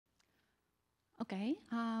Okay,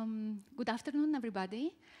 good afternoon,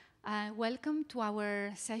 everybody. Welcome to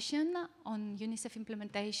our session on UNICEF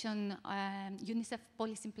implementation, UNICEF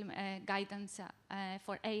policy guidance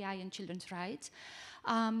for AI and children's rights.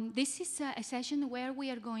 This is a session where we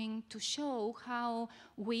are going to show how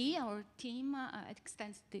we, our team,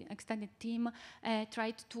 extended team,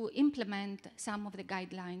 tried to implement some of the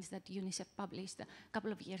guidelines that UNICEF published a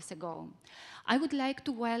couple of years ago. I would like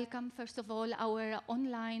to welcome, first of all, our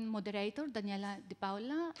online moderator, Daniela Di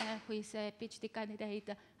Paola, who is a PhD candidate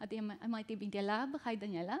at the MIT Media Lab. Hi,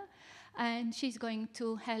 Daniela. And she's going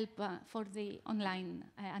to help for the online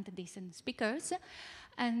anti-decent speakers.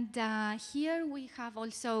 And here we have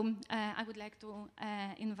also, I would like to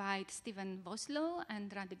invite Stephen Voslo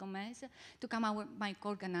and Randy Gomez to come, my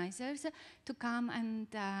co-organizers, to come and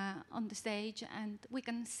on the stage, and we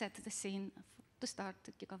can set the scene to start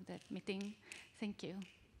to kick off the meeting. Thank you.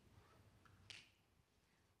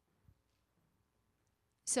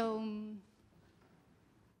 So,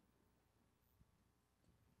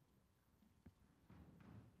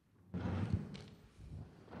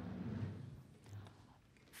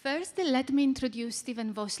 first, let me introduce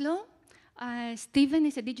Stephen Voslo. Stephen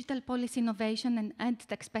is a digital policy innovation and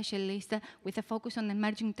EdTech specialist with a focus on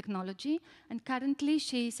emerging technology, and currently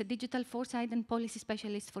she is a digital foresight and policy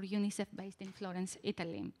specialist for UNICEF based in Florence,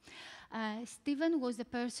 Italy. Stephen was the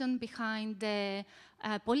person behind the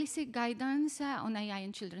policy guidance on AI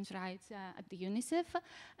and children's rights at the UNICEF,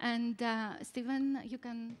 and Stephen, you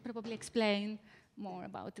can probably explain more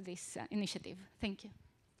about this initiative. Thank you.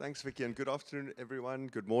 Thanks, Vicky, and good afternoon, everyone.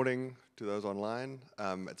 Good morning to those online.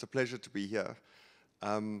 It's a pleasure to be here.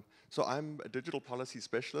 So I'm a digital policy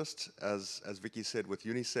specialist, as Vicky said, with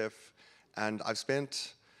UNICEF, and I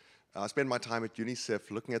spent my time at UNICEF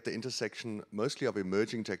looking at the intersection mostly of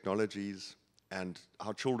emerging technologies and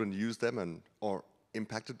how children use them and are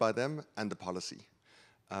impacted by them, and the policy.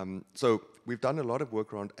 So we've done a lot of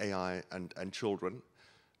work around AI and children.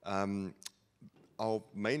 Our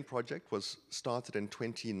main project was started in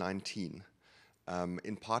 2019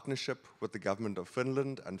 in partnership with the government of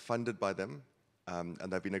Finland and funded by them, and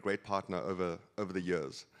they've been a great partner over the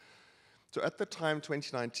years. So at the time,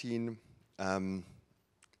 2019,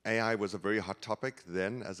 AI was a very hot topic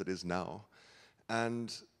then, as it is now,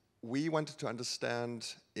 and we wanted to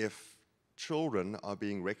understand if children are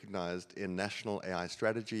being recognized in national AI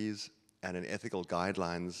strategies and in ethical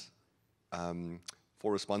guidelines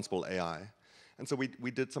for responsible AI. And so we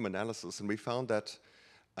did some analysis, and we found that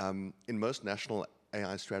in most national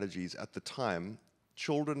AI strategies at the time,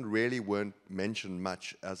 children really weren't mentioned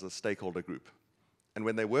much as a stakeholder group. And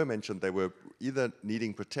when they were mentioned, they were either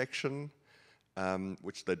needing protection,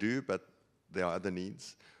 which they do, but there are other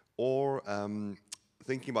needs, or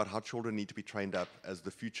thinking about how children need to be trained up as the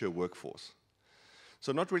future workforce.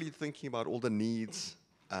 So not really thinking about all the needs,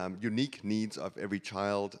 unique needs of every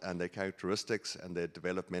child and their characteristics and their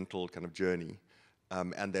developmental kind of journey.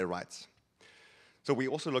 And their rights. So we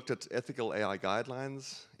also looked at ethical AI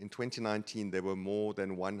guidelines. In 2019, there were more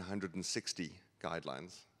than 160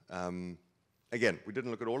 guidelines. Again, we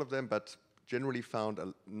didn't look at all of them, but generally found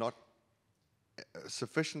not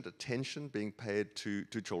sufficient attention being paid to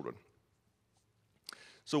children.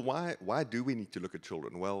 So why do we need to look at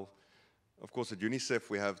children? Well, of course, at UNICEF,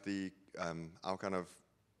 we have our kind of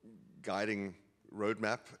guiding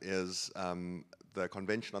roadmap is the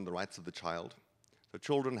Convention on the Rights of the Child. So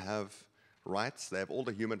children have rights. They have all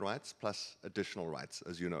the human rights plus additional rights,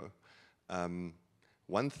 as you know.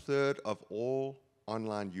 1/3 of all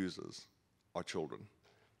online users are children.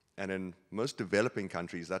 And in most developing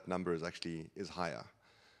countries, that number is higher.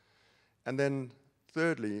 And then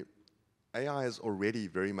thirdly, AI is already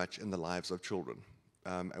very much in the lives of children.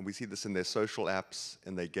 And we see this in their social apps,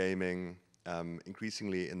 in their gaming,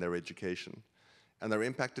 increasingly in their education. And they're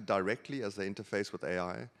impacted directly as they interface with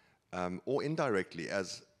AI, or indirectly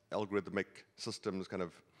as algorithmic systems kind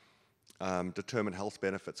of determine health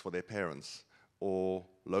benefits for their parents, or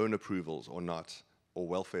loan approvals or not, or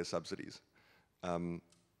welfare subsidies. And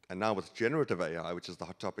now with generative AI, which is the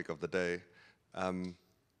hot topic of the day,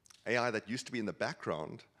 AI that used to be in the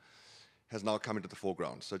background has now come into the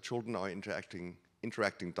foreground. So children are interacting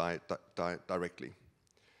directly.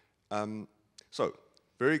 So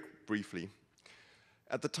very briefly,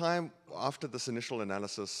 at the time, after this initial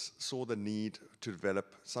analysis, saw the need to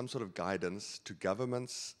develop some sort of guidance to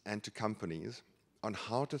governments and to companies on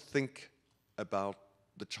how to think about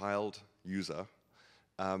the child user,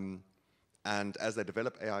 and as they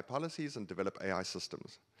develop AI policies and develop AI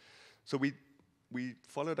systems. So we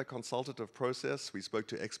followed a consultative process. We spoke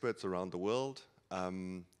to experts around the world,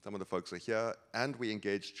 Some of the folks are here, and we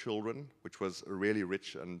engaged children, which was a really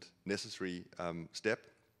rich and necessary step,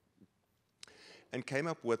 and came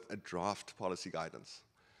up with a draft policy guidance.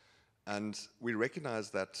 And we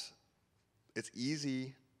recognized that it's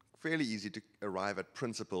easy, fairly easy to arrive at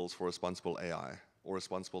principles for responsible AI or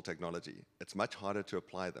responsible technology. It's much harder to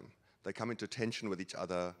apply them. They come into tension with each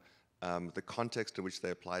other. The context in which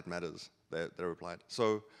they're applied matters. They're applied.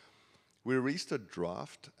 So we released a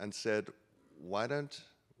draft and said, why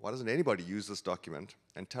doesn't anybody use this document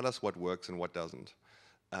and tell us what works and what doesn't,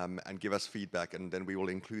 and give us feedback, and then we will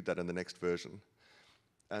include that in the next version.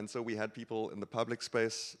 And so we had people in the public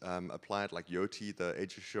space apply it, like Yoti, the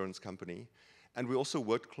age assurance company. And we also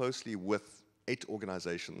worked closely with 8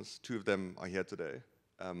 organizations. 2 of them are here today,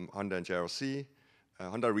 Honda and JRC,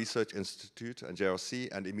 Honda Research Institute and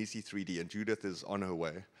JRC, and Emisi 3D, and Judith is on her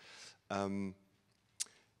way. And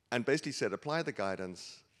basically said, apply the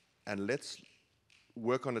guidance, and let's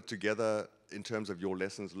work on it together in terms of your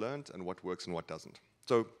lessons learned and what works and what doesn't.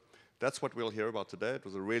 So that's what we'll hear about today. It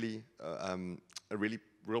was a really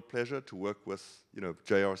real pleasure to work with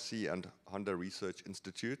JRC and Honda Research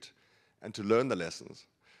Institute and to learn the lessons.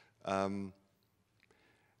 And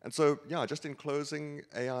so, yeah, just in closing,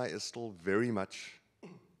 AI is still very much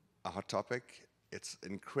a hot topic. It's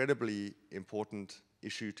an incredibly important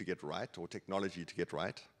issue to get right, or technology to get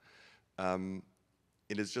right.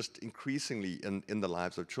 It is just increasingly in the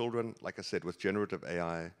lives of children. Like I said, with generative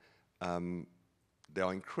AI, there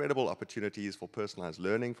are incredible opportunities for personalized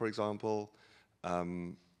learning, for example,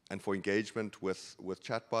 and for engagement with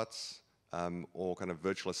chatbots or kind of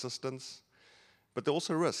virtual assistants. But there are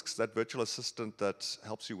also risks. That virtual assistant that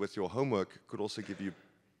helps you with your homework could also give you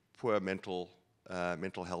poor mental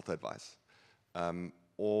health advice.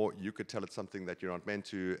 Or you could tell it something that you're not meant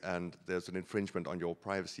to, and there's an infringement on your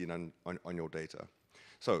privacy and on your data.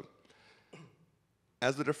 So,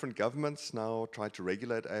 as the different governments now try to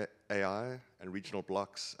regulate AI, and regional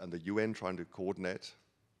blocs and the UN trying to coordinate,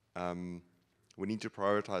 we need to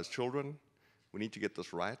prioritize children. We need to get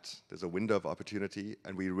this right. There's a window of opportunity,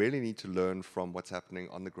 and we really need to learn from what's happening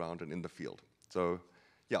on the ground and in the field. So,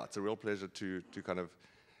 yeah, it's a real pleasure to kind of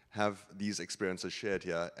have these experiences shared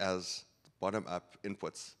here as bottom-up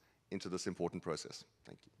inputs into this important process.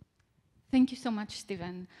 Thank you. Thank you so much,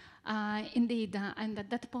 Stephen. Indeed, and at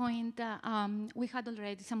that point, we had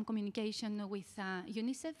already some communication with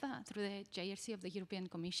UNICEF through the JRC of the European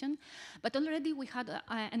Commission, but already we had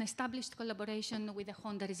an established collaboration with the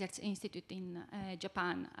Honda Research Institute in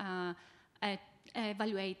Japan,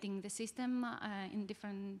 evaluating the system in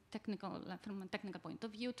different from a technical point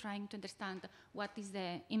of view, trying to understand what is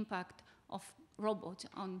the impact of robots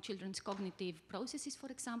on children's cognitive processes, for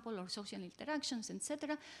example, or social interactions,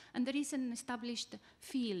 etc. And there is an established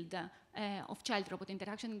field of child-robot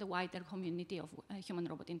interaction in the wider community of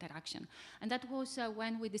human-robot interaction. And that was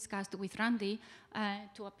when we discussed with Randy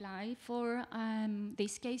to apply for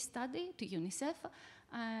this case study to UNICEF.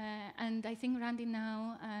 And I think Randy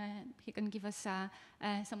now, he can give us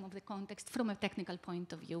some of the context from a technical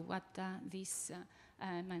point of view, what this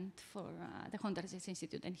meant for the Honda Research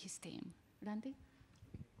Institute and his team. Randy?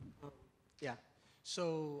 Yeah,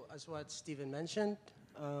 so as what Stephen mentioned,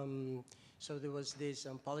 so there was this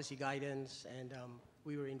policy guidance, and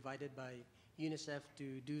we were invited by UNICEF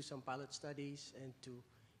to do some pilot studies and to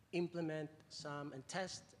implement some and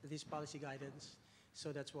test this policy guidance.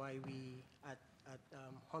 So that's why we, at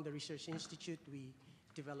Honda Research Institute, we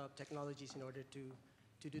developed technologies in order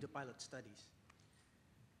to do the pilot studies.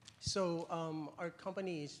 So our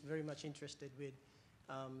company is very much interested with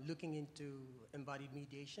looking into embodied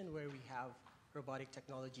mediation, where we have robotic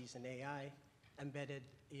technologies and AI embedded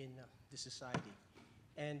in the society.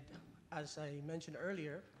 And as I mentioned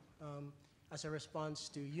earlier, as a response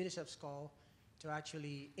to UNICEF's call to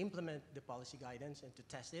actually implement the policy guidance and to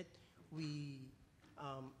test it, we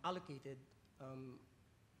allocated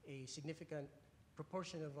a significant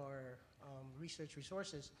proportion of our research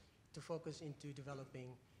resources to focus into developing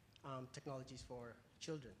technologies for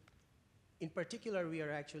children. In particular, we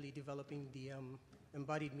are actually developing the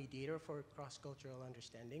embodied mediator for cross-cultural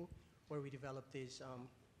understanding, where we develop this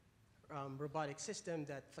robotic system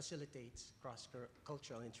that facilitates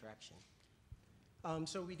cross-cultural interaction.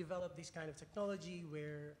 So we developed this kind of technology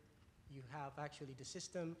where you have actually the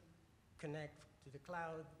system connect to the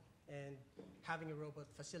cloud, and having a robot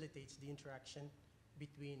facilitates the interaction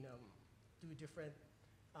between 2 different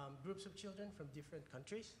groups of children from different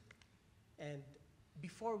countries. And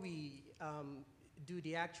before we do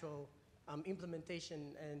the actual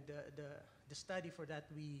implementation and the study for that,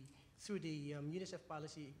 through the UNICEF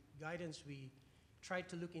policy guidance, we tried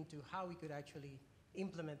to look into how we could actually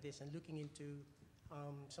implement this, and looking into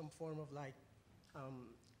some form of like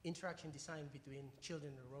interaction design between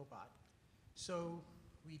children and robot. So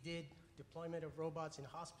we did deployment of robots in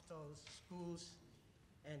hospitals, schools,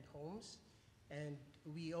 and homes. And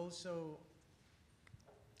we also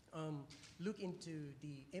look into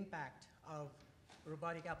the impact of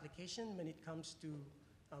robotic application when it comes to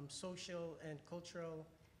social and cultural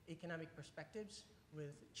economic perspectives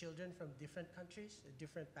with children from different countries,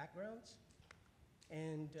 different backgrounds.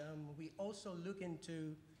 And we also look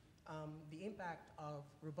into the impact of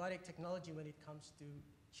robotic technology when it comes to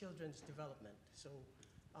children's development. So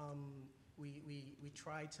we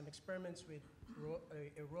tried some experiments with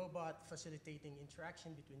a robot facilitating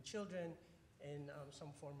interaction between children in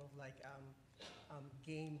some form of like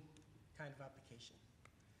game kind of application.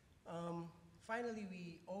 Finally,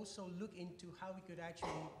 we also look into how we could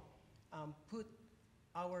actually put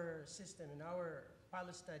our system and our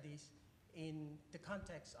pilot studies in the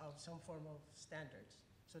context of some form of standards.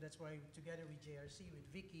 So that's why together with JRC, with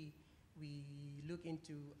Vicky, we look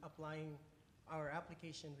into applying our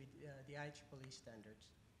application with the IEEE standards.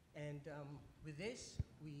 And with this,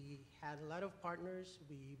 we had a lot of partners.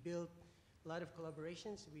 We built a lot of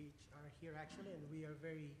collaborations, which are here actually, and we are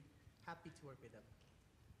very happy to work with them.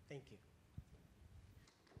 Thank you.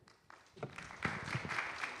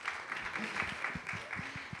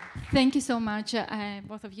 Thank you so much,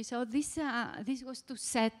 both of you. So this was to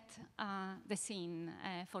set the scene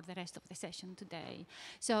for the rest of the session today.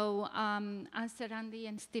 So as Randy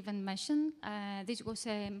and Stephen mentioned, this was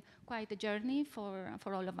quite a journey for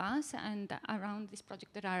all of us. And around this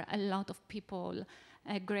project, there are a lot of people,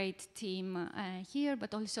 a great team here,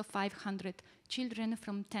 but also 500 children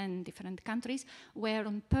from 10 different countries, where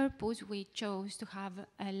on purpose we chose to have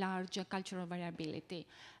a large cultural variability.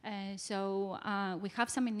 So we have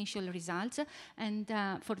some initial results, and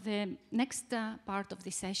for the next part of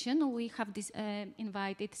the session, we have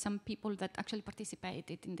invited some people that actually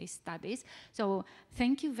participated in these studies. So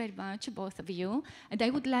thank you very much, both of you. And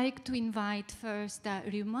I would like to invite first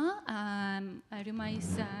Ruma. Ruma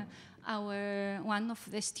is one of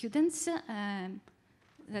the students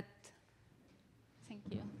that. Thank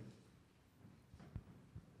you.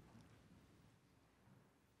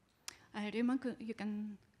 Ruma, you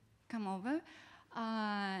can come over.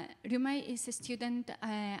 Ruma is a student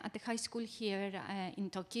at the high school here in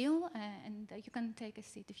Tokyo, and you can take a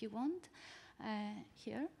seat if you want.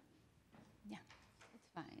 Here? Yeah, it's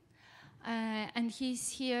fine. And he's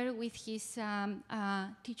here with his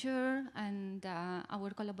teacher and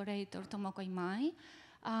our collaborator, Tomoko Imai.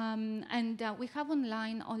 And we have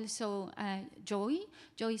online also Joy.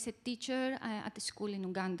 Joy is a teacher at a school in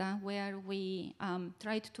Uganda where we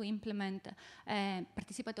tried to implement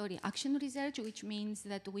participatory action research, which means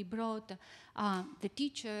that we brought the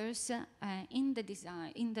teachers in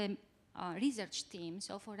the research team.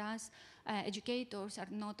 So for us, educators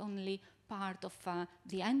are not only part of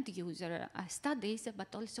the end user studies,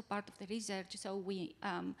 but also part of the research. So we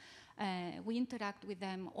interact with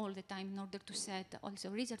them all the time in order to set also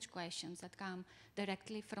research questions that come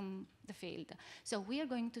directly from the field. So we are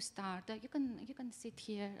going to start. You can sit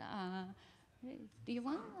here. Do you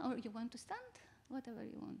want, or you want to stand? Whatever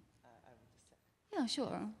you want. I want to stand. Yeah,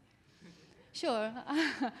 sure. Sure.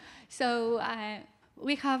 So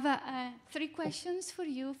we have 3 questions for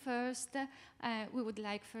you. First, we would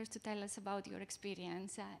like first to tell us about your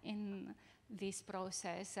experience in this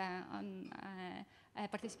process on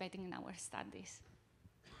participating in our studies.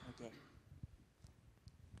 Okay.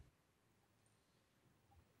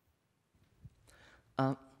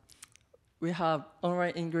 We have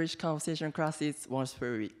online English conversation classes once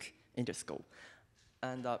per week in the school,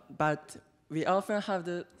 and but we often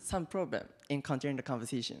have some problem in continuing the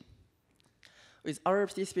conversation. With our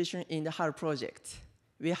participation in the HARU project,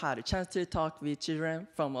 we had a chance to talk with children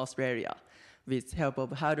from Australia with help of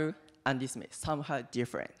HARU, and this made somehow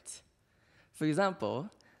different. For example,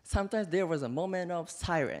 sometimes there was a moment of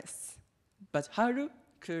silence, but HARU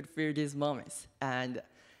could fill these moments and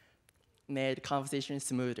made conversation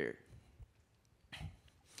smoother.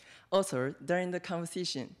 Also, during the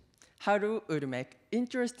conversation, HARU would make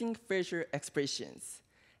interesting facial expressions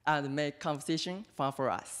and make conversation fun for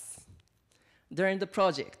us. During the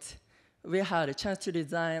project, we had a chance to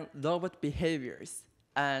design robot behaviors,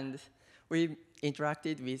 and we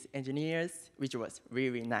interacted with engineers, which was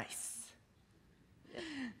really nice.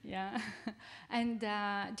 Yeah, and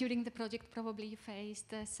during the project, probably you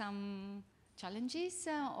faced some challenges,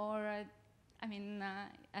 or I mean,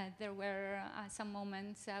 there were some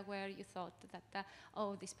moments where you thought that,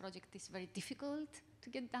 oh, this project is very difficult to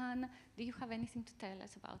get done. Do you have anything to tell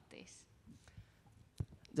us about this?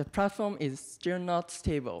 The platform is still not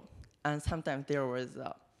stable, and sometimes there was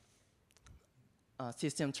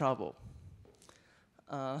system trouble.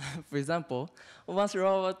 For example, one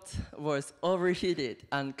robot was overheated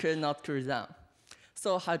and could not cool down.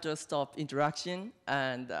 So I had to stop interaction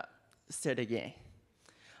and start again.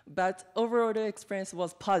 But overall, the experience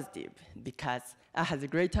was positive because I had a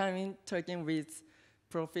great time in talking with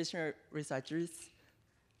professional researchers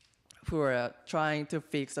who are trying to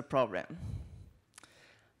fix the problem.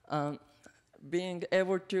 Being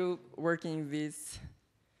able to working with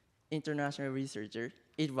international researchers,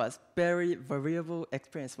 it was very valuable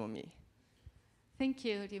experience for me. Thank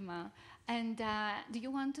you, Rima. And do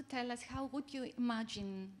you want to tell us how would you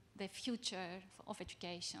imagine the future of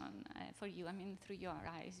education for you? I mean, through your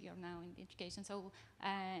eyes, you're now in education. So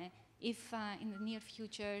if in the near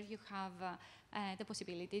future you have the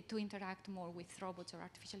possibility to interact more with robots or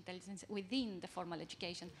artificial intelligence within the formal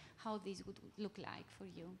education, how this would look like for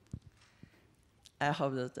you? I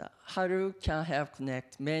hope that Haru can help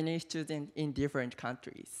connect many students in different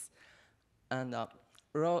countries. And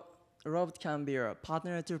robot can be a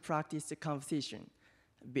partner to practice the conversation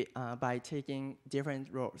by taking different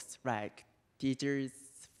roles, like teachers,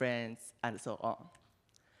 friends, and so on.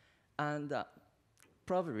 And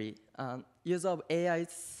probably, use of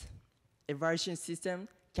AI's evaluation system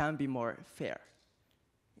can be more fair.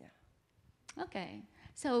 Yeah. Okay,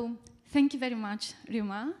 so thank you very much,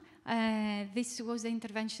 Rima. This was the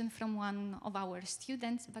intervention from one of our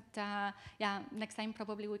students, but yeah, next time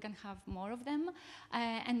probably we can have more of them.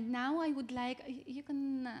 And now I would like, you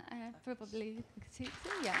can probably sit,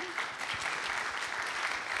 yeah.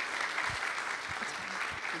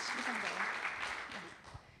 You can go. Yeah.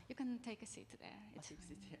 You can take a seat there. It's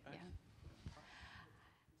fine. Yeah.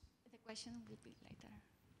 The question will be later.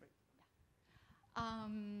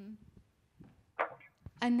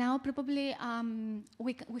 And now probably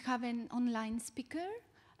we have an online speaker,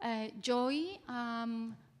 Joy.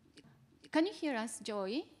 Can you hear us,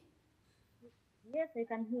 Joy? Yes, I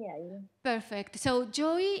can hear you. Perfect. So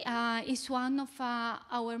Joy is one of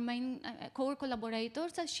our main core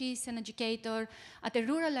collaborators. She's an educator at a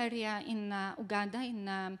rural area in Uganda,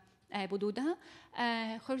 in Bududa.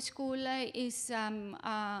 Her school is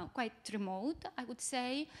quite remote, I would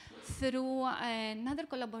say. Through another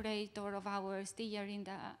collaborator of ours,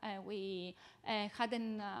 we had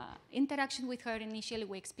an interaction with her initially.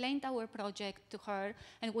 We explained our project to her,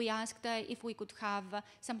 and we asked if we could have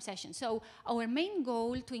some sessions. So our main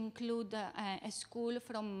goal to include a school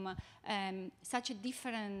from such a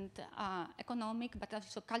different economic but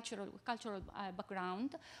also cultural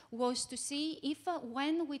background was to see if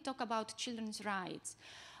when we talk about children's rights,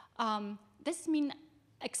 does it mean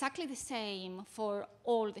exactly the same for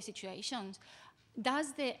all the situations?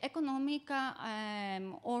 Does the economic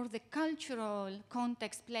or the cultural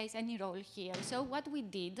context plays any role here? So what we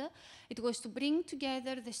did, it was to bring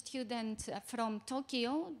together the students from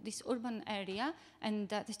Tokyo, this urban area, and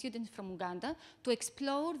the students from Uganda to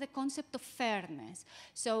explore the concept of fairness.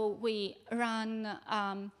 So we ran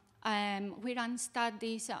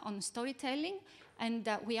studies on storytelling, and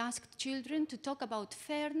we asked children to talk about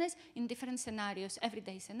fairness in different scenarios,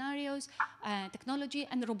 everyday scenarios, technology,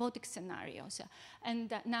 and robotic scenarios.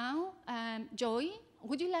 And now, Joy,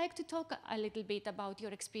 would you like to talk a little bit about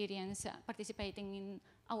your experience participating in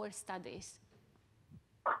our studies?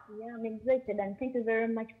 Yeah, I'm excited, and thank you very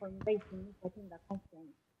much for inviting me to attend the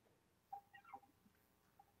conference.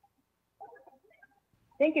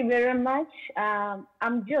 Thank you very much.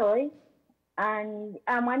 I'm Joy, and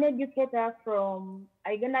I'm an educator from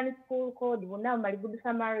a Ugandan school called Bunau Maligudu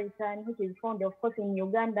Samaritan, which is found, of course, in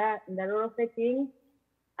Uganda in the rural setting.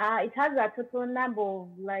 It has a total number of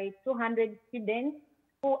like 200 students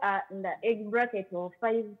who are in the age bracket of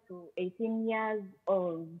 5 to 18 years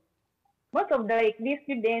old. Most of these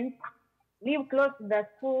students live close to the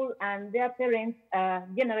school, and their parents are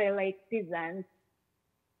generally like peasants.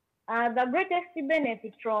 The greatest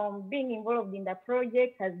benefit from being involved in the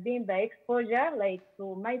project has been the exposure, like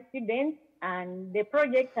to my students, and the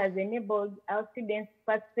project has enabled our students to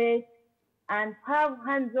participate and have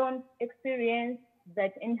hands-on experience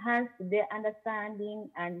that enhance their understanding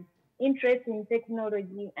and interest in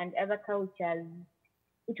technology and other cultures.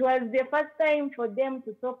 It was the first time for them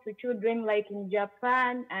to talk to children like in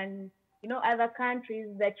Japan and other countries.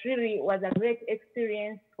 That really was a great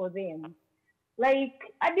experience for them. Like,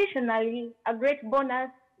 additionally, a great bonus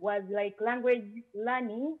was like language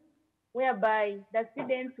learning, whereby the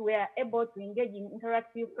students were able to engage in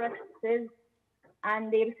interactive practices,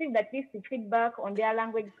 and they received at least feedback on their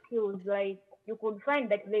language skills. Like, you could find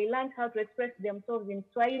that they learned how to express themselves in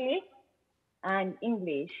Swahili and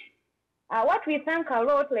English. What we thank a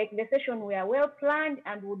lot, like the session were well planned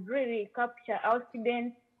and would really capture our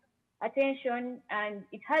students' attention, and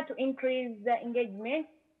it had to increase the engagement,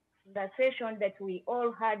 the session that we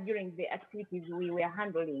all had during the activities we were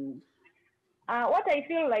handling. What I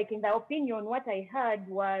feel like, in the opinion, what I heard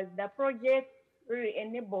was the project really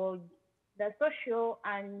enabled the social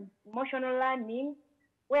and emotional learning,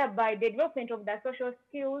 whereby the development of the social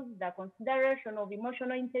skills, the consideration of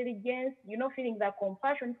emotional intelligence, feeling the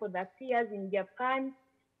compassion for the peers in Japan,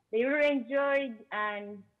 they really enjoyed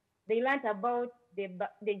and they learned about the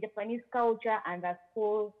Japanese culture and the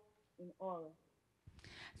school in all.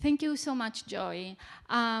 Thank you so much, Joy.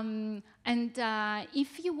 And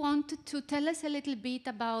if you want to tell us a little bit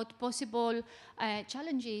about possible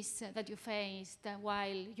challenges that you faced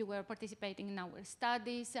while you were participating in our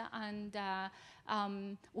studies, and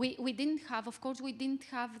we didn't have, of course, we didn't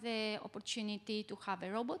have the opportunity to have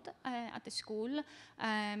a robot at the school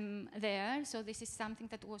there, so this is something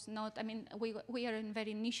that was not, I mean, we are in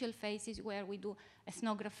very initial phases where we do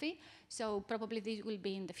ethnography, so probably this will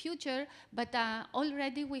be in the future, but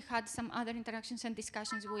already we had some other interactions and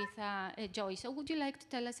discussions with Joy. So would you like to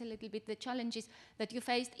tell us a little bit the challenges that you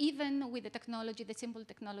faced, even with the technology, the simple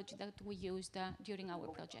technology that we used during our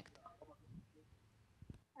project?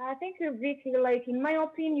 Thank you, Vicky. Like, in my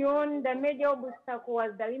opinion, the major obstacle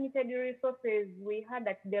was the limited resources we had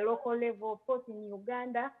at the local level, of course, in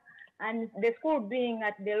Uganda, and the school being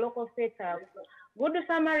at the local setup. Good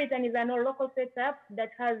Samaritan is a local setup that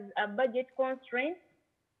has a budget constraint,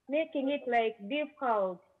 making it like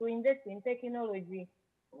difficult to invest in technology.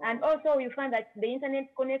 And also we found that the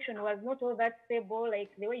internet connection was not all that stable, like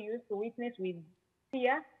the way you used to witness with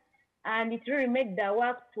here. And it really made the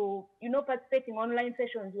work to, participating online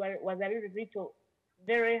sessions was a little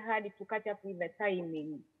very hard to catch up with the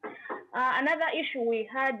timing. Another issue we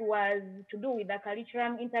had was to do with the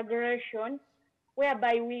curriculum integration,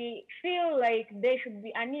 whereby we feel like there should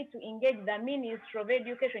be a need to engage the Ministry of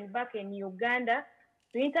Education back in Uganda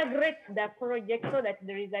to integrate the project so that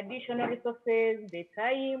there is additional resources, the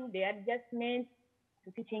time, the adjustments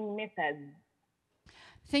to teaching methods.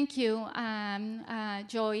 Thank you,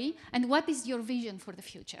 Joy. And what is your vision for the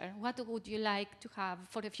future? What would you like to have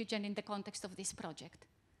for the future in the context of this project?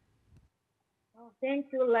 Oh, thank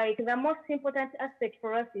you. Like, the most important aspect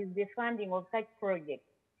for us is the funding of such projects.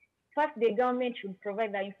 First, the government should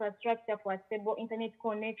provide the infrastructure for a stable internet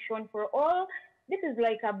connection for all. This is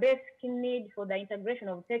like a basic need for the integration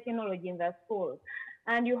of technology in the school.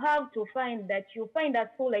 And you have to find that you find a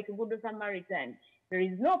school like Good Samaritan, there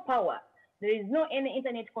is no power, there is no any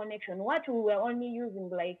internet connection. What we were only using,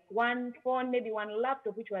 like one phone, maybe one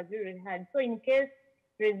laptop, which was really hard. So in case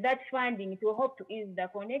there is that funding, it will help to ease the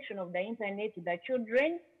connection of the internet to the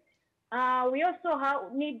children. We also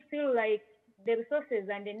need to feel like the resources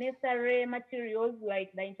and the necessary materials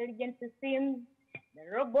like the intelligent systems, the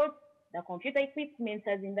robots, the computer equipment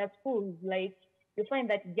as in the schools. Like, you find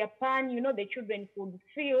that Japan, the children could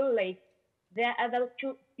feel like their other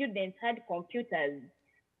students had computers.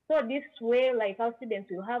 So this way, like, our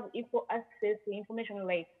students will have equal access to information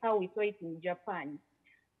like how we saw it in Japan.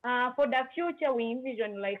 For the future, we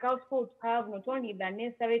envision like our schools have not only the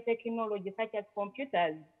necessary technology such as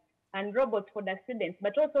computers and robots for the students,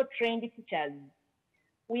 but also trained teachers.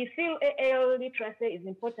 We feel AL literacy is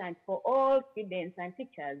important for all students and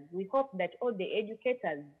teachers. We hope that all the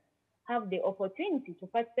educators have the opportunity to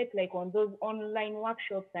participate like on those online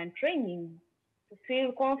workshops and trainings to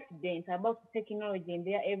feel confident about technology in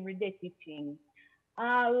their everyday teaching.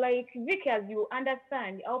 Like Vicky, as you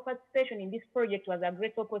understand, our participation in this project was a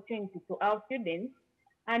great opportunity to our students,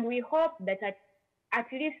 and we hope that at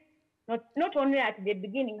least not only at the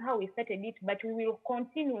beginning how we started it, but we will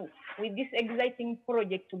continue with this exciting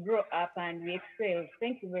project to grow up and we excel.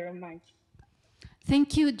 Thank you very much.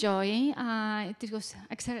 Thank you, Joy. It was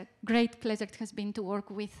a great pleasure it has been to work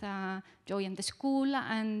with Joy and the school,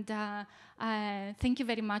 and thank you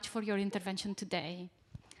very much for your intervention today.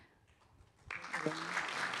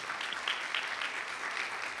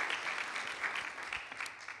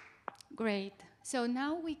 Great. So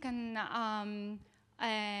now we can, I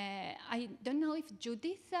don't know if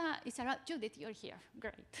Judith is around. Judith, you're here.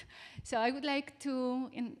 Great. So I would like to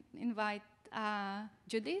invite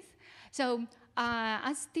Judith. So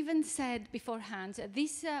as Stephen said beforehand,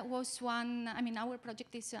 this was one, I mean, our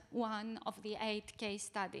project is one of the 8 case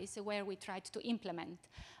studies where we tried to implement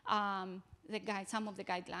some of the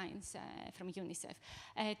guidelines from UNICEF.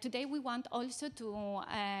 Today we want also to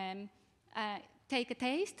take a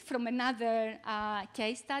taste from another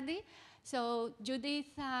case study. So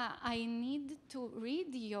Judith, I need to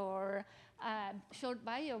read your short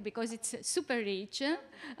bio because it's super rich.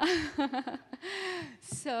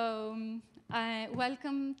 So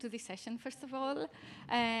welcome to this session, first of all.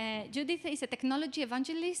 Judith is a technology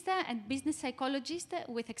evangelist and business psychologist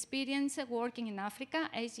with experience working in Africa,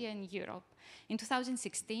 Asia, and Europe. In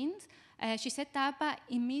 2016, she set up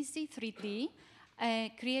Imisi 3D,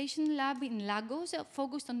 a creation lab in Lagos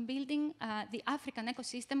focused on building the African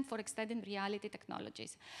ecosystem for extended reality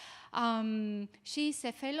technologies. She's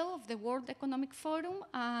a fellow of the World Economic Forum,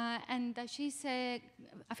 and she's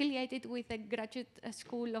affiliated with the graduate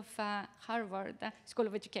school of Harvard School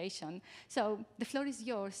of Education. So the floor is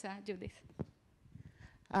yours, Judith.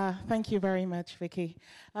 Thank you very much, Vicky.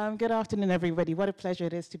 Good afternoon, everybody. What a pleasure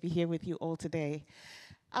it is to be here with you all today.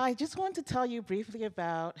 I just want to tell you briefly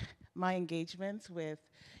about my engagement with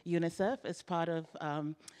UNICEF as part of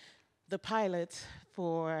the pilot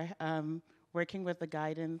for working with the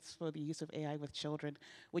guidance for the use of AI with children,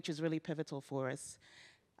 which is really pivotal for us.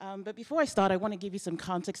 But before I start, I want to give you some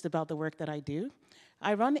context about the work that I do.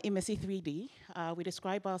 I run Imisi 3D. We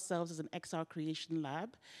describe ourselves as an XR creation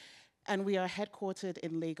lab, and we are headquartered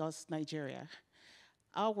in Lagos, Nigeria.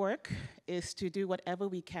 Our work is to do whatever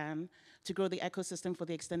we can to grow the ecosystem for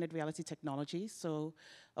the extended reality technology, so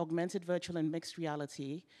augmented virtual and mixed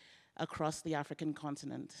reality across the African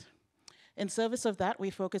continent. In service of that, we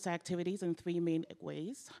focus our activities in three main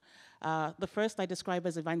ways. The first I describe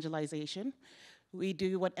as evangelization. We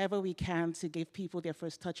do whatever we can to give people their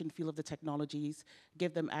first touch and feel of the technologies,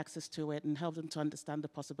 give them access to it, and help them to understand the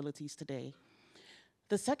possibilities today.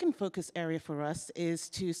 The second focus area for us is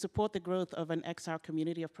to support the growth of an XR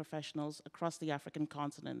community of professionals across the African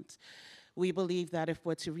continent. We believe that if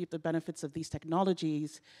we're to reap the benefits of these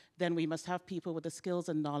technologies, then we must have people with the skills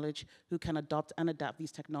and knowledge who can adopt and adapt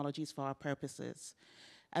these technologies for our purposes.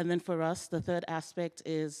 And then for us, the third aspect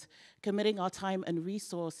is committing our time and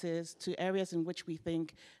resources to areas in which we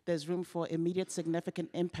think there's room for immediate significant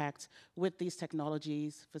impact with these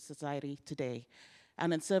technologies for society today.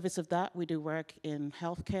 And in service of that, we do work in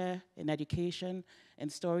healthcare, in education, in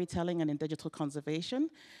storytelling, and in digital conservation.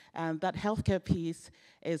 And that healthcare piece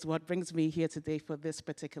is what brings me here today for this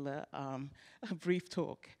particular brief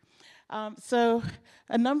talk. So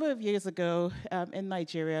a number of years ago in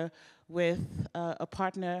Nigeria, with a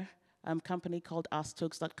partner company called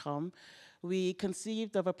AskTokes.com, we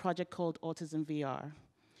conceived of a project called Autism VR.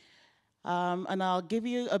 And I'll give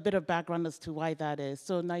you a bit of background as to why that is.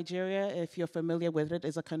 So Nigeria, if you're familiar with it,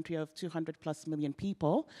 is a country of 200+ million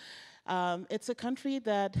people. It's a country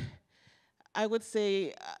that I would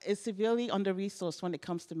say is severely under-resourced when it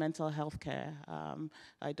comes to mental health care.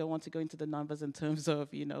 I don't want to go into the numbers in terms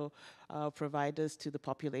of, providers to the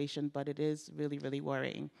population, but it is really, really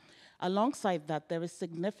worrying. Alongside that, there is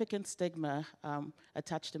significant stigma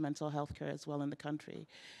attached to mental health care as well in the country.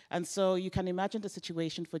 And so you can imagine the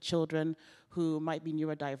situation for children who might be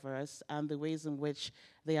neurodiverse and the ways in which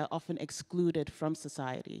they are often excluded from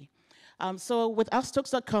society. So with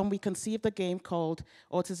AskTokes.com, we conceived a game called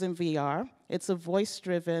Autism VR. It's a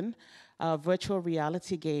voice-driven virtual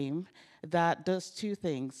reality game that does two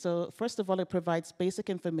things. So first of all, it provides basic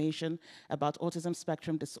information about autism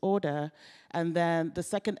spectrum disorder. And then the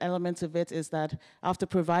second element of it is that after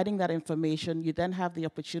providing that information, you then have the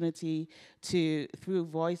opportunity to, through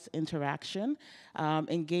voice interaction,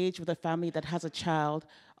 engage with a family that has a child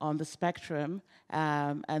on the spectrum,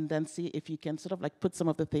 and then see if you can sort of like put some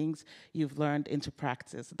of the things you've learned into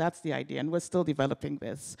practice. That's the idea, and we're still developing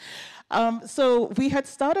this. So we had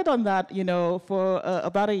started on that, for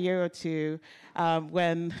about a year or two,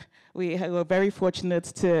 when we were very fortunate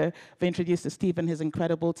to be introduced to Steve and his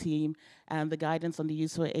incredible team and the guidance on the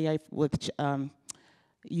use of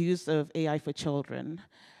AI for children.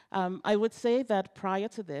 I would say that prior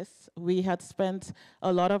to this, we had spent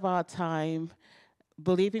a lot of our time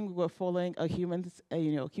believing we were following a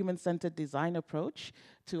human-centered design approach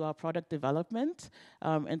to our product development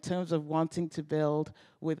in terms of wanting to build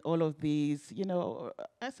with all of these,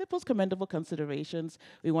 I suppose commendable considerations.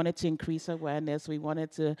 We wanted to increase awareness. We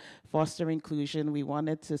wanted to foster inclusion. We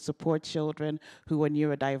wanted to support children who were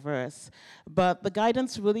neurodiverse. But the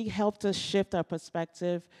guidance really helped us shift our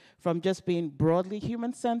perspective from just being broadly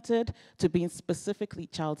human-centered to being specifically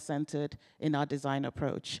child-centered in our design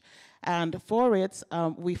approach. And for it,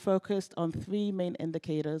 we focused on three main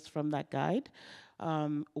indicators from that guide.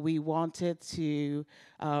 We wanted to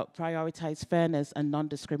prioritize fairness and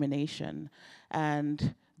non-discrimination.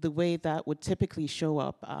 And the way that would typically show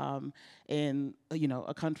up in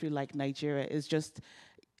a country like Nigeria is just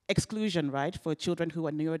exclusion, right, for children who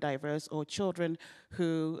are neurodiverse or children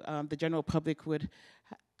who the general public would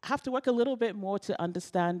have to work a little bit more to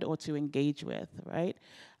understand or to engage with, right?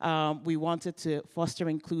 We wanted to foster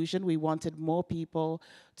inclusion. We wanted more people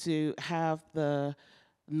to have the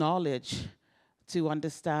knowledge to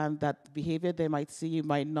understand that behavior they might see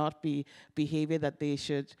might not be behavior that they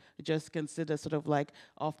should just consider sort of like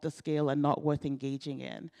off the scale and not worth engaging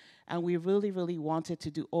in. And we really, really wanted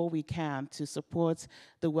to do all we can to support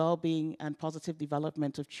the well-being and positive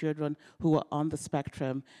development of children who are on the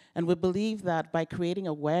spectrum. And we believe that by creating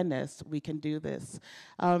awareness, we can do this.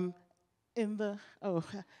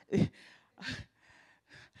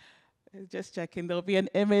 Just checking, there'll be an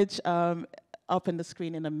image up in the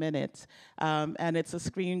screen in a minute, and it's a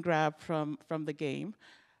screen grab from the game.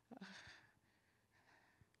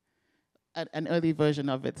 An early version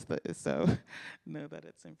of it, so know that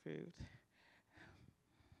it's improved.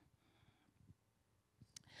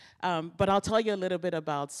 But I'll tell you a little bit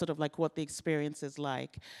about sort of like what the experience is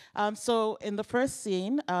like. So in the first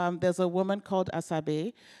scene, there's a woman called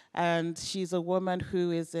Asabe, and she's a woman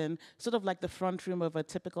who is in sort of like the front room of a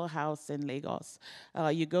typical house in Lagos.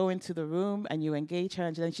 You go into the room and you engage her,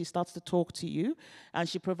 and then she starts to talk to you, and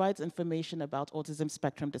she provides information about autism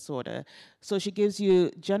spectrum disorder. So she gives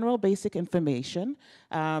you general basic information.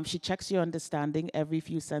 She checks your understanding every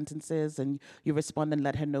few sentences, and you respond and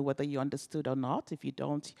let her know whether you understood or not. If you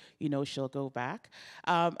don't, you know, she'll go back.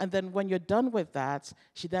 And then when you're done with that,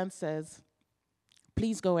 she then says,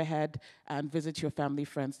 please go ahead and visit your family,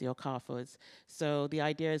 friends, your CAFOs. So the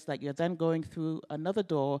idea is that you're then going through another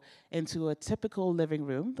door into a typical living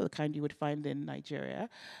room, the kind you would find in Nigeria.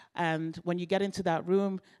 And when you get into that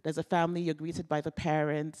room, there's a family, you're greeted by the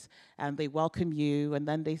parents, and they welcome you, and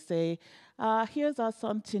then they say, here's our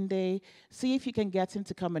son Tunde, see if you can get him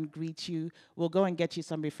to come and greet you, we'll go and get you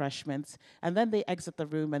some refreshments. And then they exit the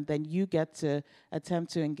room, and then you get to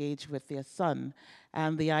attempt to engage with their son.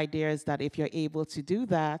 And the idea is that if you're able to do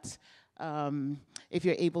that,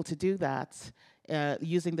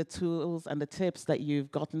 using the tools and the tips that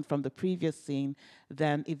you've gotten from the previous scene,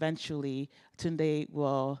 then eventually Tunde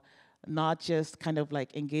will not just kind of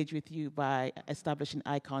like engage with you by establishing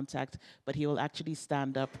eye contact, but he will actually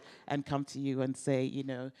stand up and come to you and say, you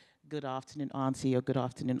know, good afternoon, auntie, or good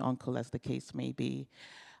afternoon, uncle, as the case may be.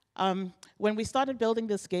 When we started building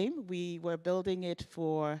this game, we were building it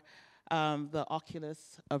for the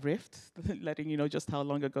Oculus Rift, letting you know just how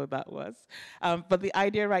long ago that was. But the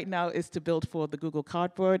idea right now is to build for the Google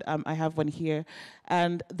Cardboard. I have one here.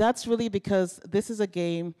 And that's really because this is a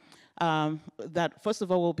game that, first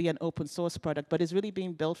of all, will be an open source product, but is really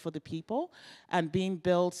being built for the people and being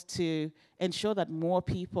built to ensure that more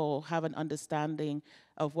people have an understanding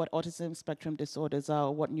of what autism spectrum disorders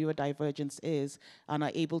are, what neurodivergence is, and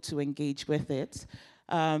are able to engage with it.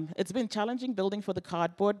 It's been challenging building for the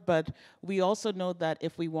cardboard, but we also know that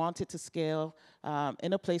if we want it to scale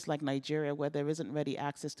in a place like Nigeria where there isn't ready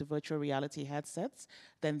access to virtual reality headsets,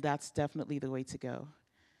 then that's definitely the way to go.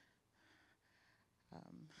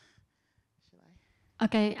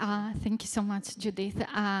 Okay, thank you so much, Judith.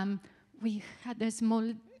 We had a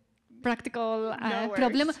small practical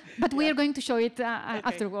problem, but we are going to show it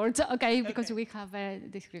afterwards, okay, because we have a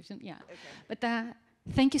description, yeah. Okay. But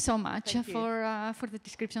thank you so much for the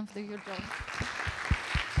description of your job.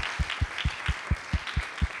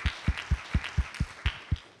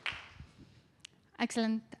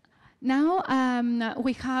 Excellent. Now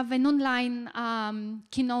we have an online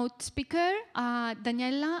keynote speaker,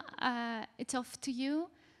 Daniela. It's off to you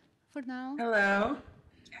for now. Hello.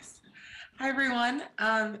 Yes. Hi, everyone.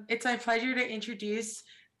 It's my pleasure to introduce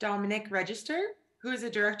Dominic Register, who is the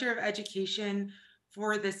Director of Education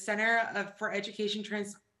for the Center for Education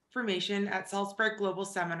Transformation at Salzburg Global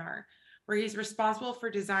Seminar, where he's responsible for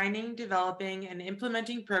designing, developing, and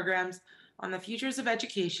implementing programs on the futures of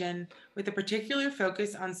education with a particular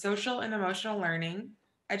focus on social and emotional learning,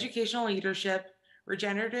 educational leadership,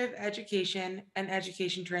 regenerative education, and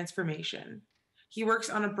education transformation. He works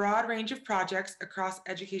on a broad range of projects across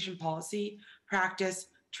education policy, practice,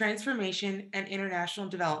 transformation, and international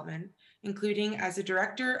development, including as a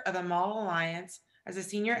director of a Model Alliance, as a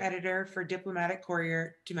senior editor for Diplomatic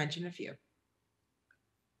Courier, to mention a few.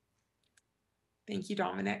 Thank you,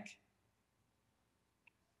 Dominic.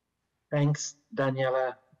 Thanks,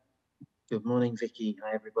 Daniela. Good morning, Vicky.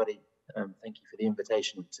 Hi, everybody. Thank you for the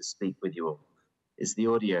invitation to speak with you all. Is the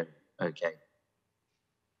audio okay?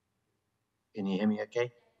 Can you hear me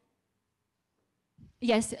okay?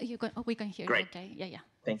 Yes, we can hear Great. you okay. Yeah, yeah.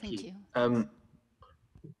 Thank you.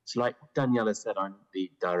 So like Daniela said, I'm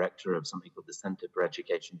the director of something called the Center for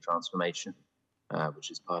Education Transformation,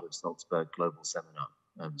 which is part of Salzburg Global Seminar.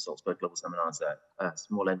 Salzburg Global Seminar is a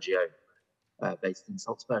small NGO based in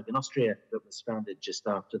Salzburg in Austria, that was founded just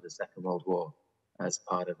after the Second World War as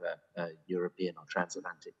part of a European or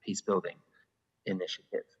transatlantic peace building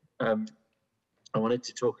initiative. I wanted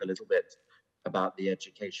to talk a little bit about the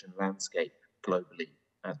education landscape globally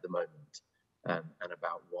at the moment, and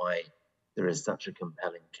about why there is such a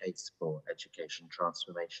compelling case for education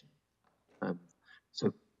transformation.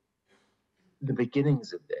 So the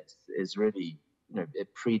beginnings of this is really, it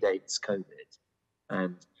predates COVID,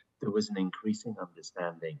 and there was an increasing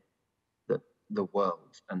understanding that the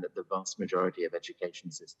world and that the vast majority of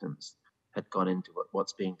education systems had gone into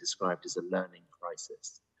what's being described as a learning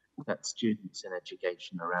crisis, that students in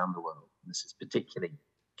education around the world, and this is particularly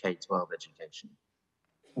K-12 education,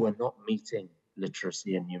 were not meeting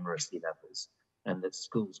literacy and numeracy levels, and that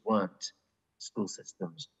school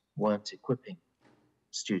systems weren't equipping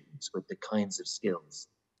students with the kinds of skills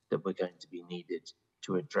that were going to be needed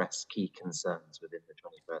to address key concerns within the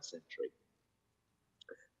 21st century.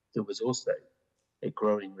 There was also a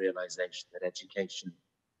growing realization that education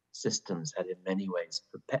systems had in many ways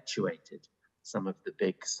perpetuated some of the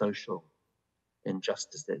big social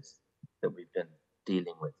injustices that we've been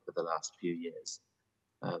dealing with for the last few years.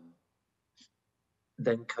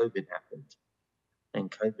 Then COVID happened, and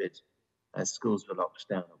COVID, as schools were locked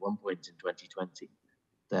down at one point in 2020,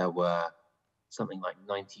 there were something like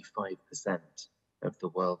 95% of the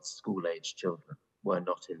world's school-age children were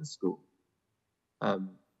not in school.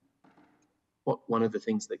 One of the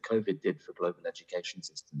things that COVID did for global education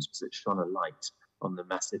systems was it shone a light on the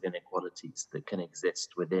massive inequalities that can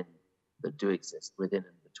exist within, that do exist within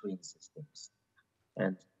and between systems.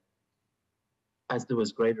 And as there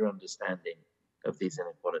was greater understanding of these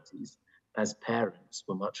inequalities, as parents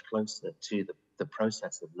were much closer to the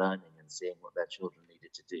process of learning and seeing what their children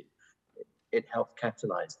needed to do, it helped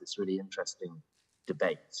catalyze this really interesting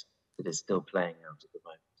debate that is still playing out at the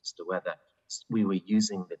moment as to whether we were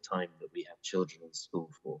using the time that we have children in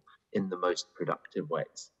school for in the most productive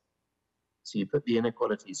ways. So you put the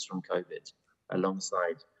inequalities from COVID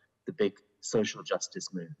alongside the big social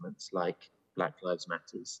justice movements like Black Lives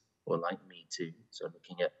Matters or like Me Too, so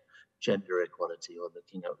looking at gender equality or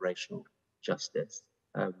looking at racial justice,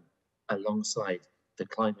 alongside the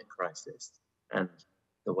climate crisis and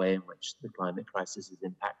the way in which the climate crisis is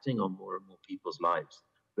impacting on more and more people's lives,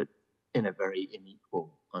 but in a very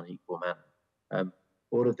unequal manner.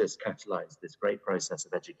 All of this catalyzed this great process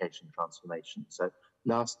of education transformation. So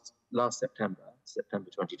last September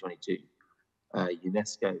 2022,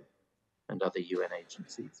 UNESCO and other UN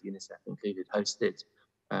agencies, UNICEF included, hosted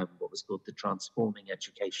what was called the Transforming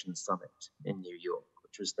Education Summit in New York,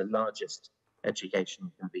 which was the largest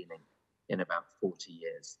education convening in about 40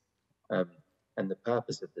 years. And the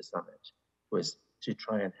purpose of the summit was to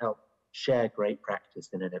try and help share great practice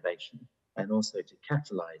and innovation, and also to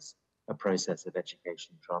catalyze a process of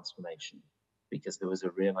education transformation, because there was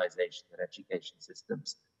a realization that education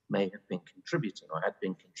systems may have been contributing or had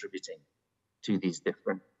been contributing to these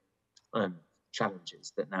different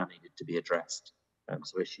challenges that now needed to be addressed.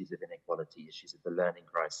 So issues of inequality, issues of the learning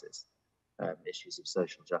crisis, issues of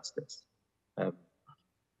social justice.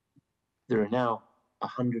 There are now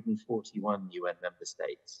 141 UN member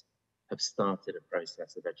states have started a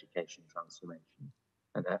process of education transformation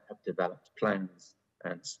and have developed plans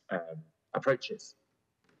and approaches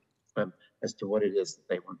as to what it is that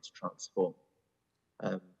they want to transform.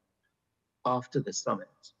 After the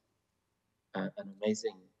summit, an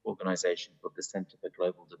amazing organization called the Center for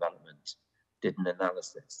Global Development did an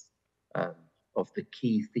analysis of the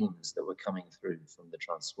key themes that were coming through from the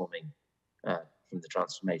transformation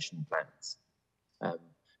plans.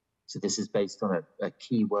 So this is based on a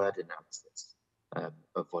keyword analysis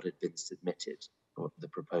of what had been submitted, or the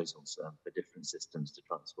proposals for different systems to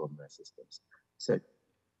transform their systems. So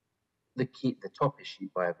the top issue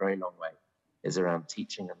by a very long way is around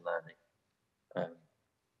teaching and learning.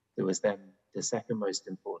 There was then the second most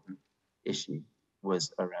important issue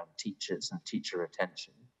was around teachers and teacher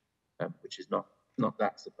retention, which is not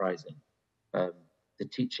that surprising. The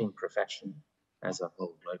teaching profession as a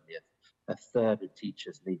whole globally, a third of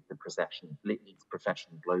teachers leave the profession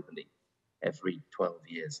globally every 12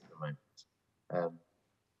 years at the moment.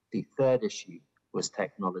 The third issue was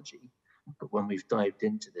technology, but when we've dived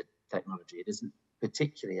into the technology, it isn't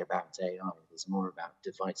particularly about AI, it is more about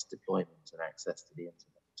device deployment and access to the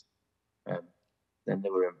internet. Then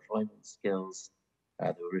there were employment skills,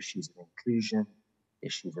 there were issues of inclusion,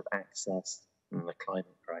 issues of access, and the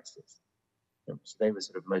climate crisis. So they were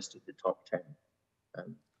sort of most of the top 10.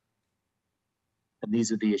 And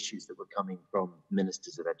these are the issues that were coming from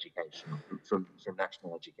ministers of education, from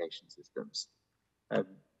national education systems.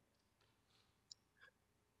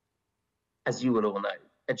 as you will all know,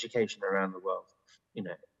 education around the world, you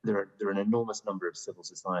know, there are an enormous number of civil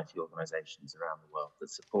society organizations around the world that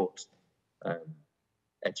support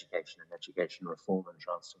education and education reform and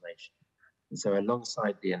transformation. And so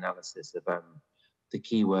alongside the analysis of the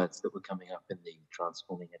keywords that were coming up in the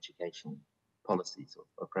transforming education policies or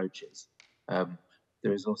approaches,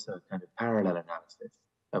 there is also a kind of parallel analysis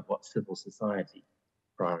of what civil society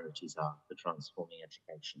priorities are for transforming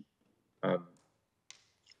education.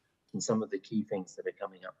 And some of the key things that are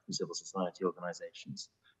coming up from civil society organizations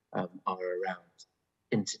are around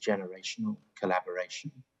intergenerational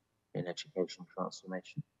collaboration in education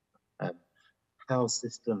transformation, how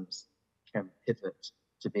systems can pivot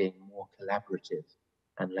to being more collaborative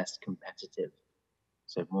and less competitive.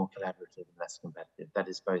 So more collaborative and less competitive. That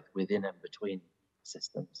is both within and between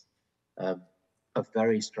systems. A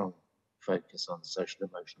very strong focus on social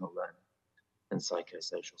emotional learning and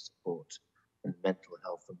psychosocial support and mental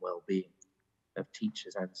health and well-being of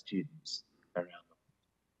teachers and students around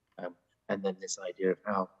the world. And then this idea of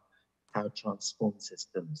how transformed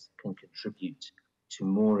systems can contribute to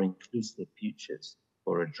more inclusive futures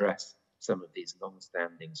or address some of these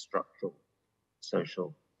long-standing structural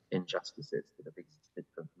social injustices that have existed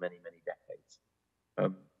for many, many decades.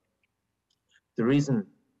 The reason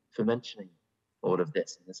for mentioning all of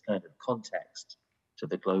this in this kind of context to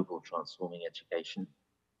the global transforming education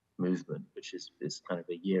movement, which is kind of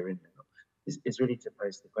a year in now, is really to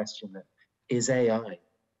pose the question that, is AI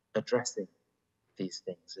addressing these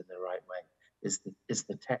things in the right way? Is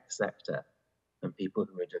the tech sector and people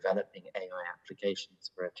who are developing AI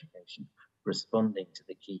applications for education responding to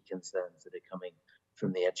the key concerns that are coming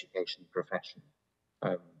from the education profession?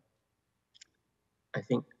 I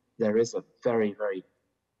think there is a very, very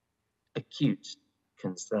acute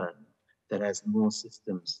concern that as more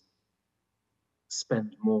systems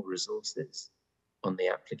spend more resources on the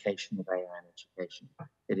application of AI in education,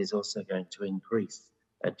 it is also going to increase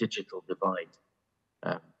a digital divide,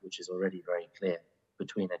 which is already very clear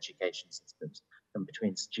between education systems and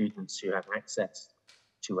between students who have access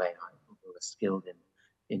to AI, who are skilled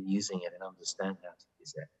in using it and understand how to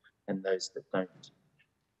use it, and those that don't.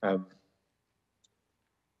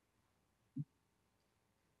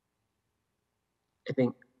 I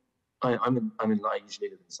think I usually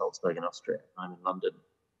live in Salzburg in Austria. I'm in London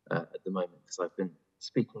at the moment because I've been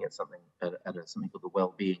speaking at something called the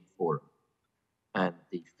Wellbeing Forum, and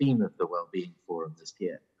the theme of the Wellbeing Forum this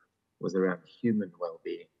year was around human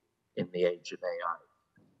well-being in the age of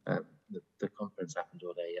AI. The conference happened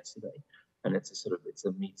all day yesterday, and it's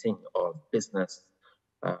a meeting of business,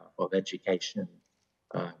 of education,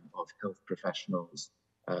 of health professionals,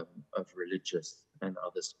 of religious and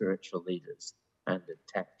other spiritual leaders, and of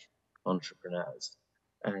tech entrepreneurs.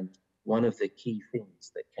 And one of the key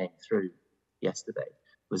things that came through yesterday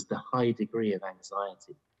was the high degree of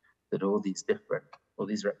anxiety that all these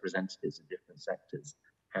representatives of different sectors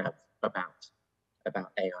have about AI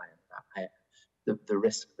and about the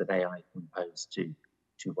risk that AI can pose to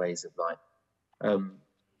ways of life.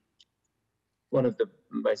 One of the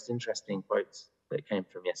most interesting quotes that came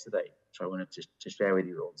from yesterday, which I wanted to share with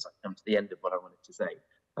you all, so I come to the end of what I wanted to say,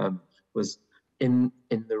 was in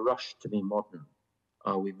the rush to be modern,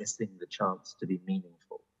 are we missing the chance to be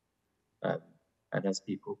meaningful? And as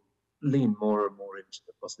people lean more and more into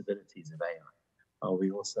the possibilities of AI, are we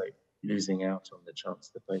also losing out on the chance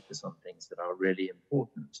to focus on things that are really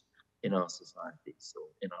important in our societies or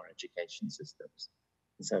in our education systems?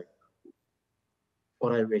 And so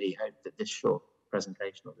what I really hope that this short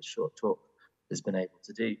presentation or this short talk has been able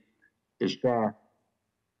to do is share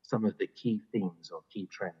some of the key themes or key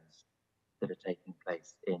trends that are taking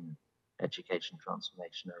place in education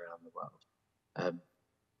transformation around the world.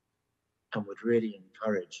 And would really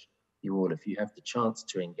encourage you all, if you have the chance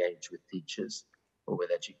to engage with teachers or with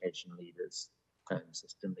education leaders,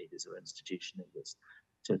 system leaders or institution leaders,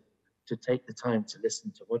 to take the time to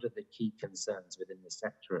listen to what are the key concerns within the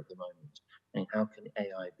sector at the moment, and how can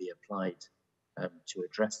AI be applied to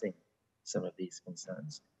addressing some of these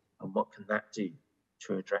concerns, and what can that do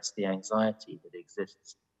to address the anxiety that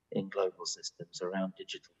exists in global systems around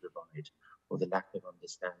digital divide or the lack of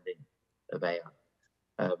understanding of AI,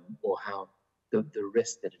 or how the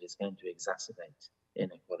risk that it is going to exacerbate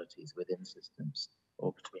inequalities within systems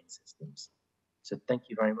or between systems. So thank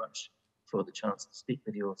you very much for the chance to speak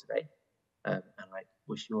with you all today, and I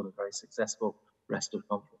wish you all a very successful rest of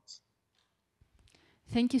conference.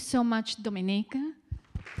 Thank you so much, Dominique.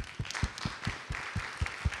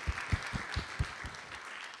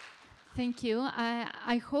 Thank you.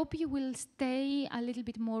 I hope you will stay a little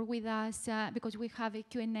bit more with us because we have a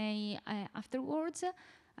Q&A afterwards.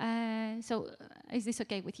 So is this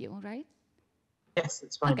okay with you, right? Yes,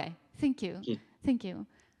 it's fine. Okay, thank you. Thank you. Thank you.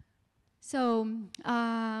 So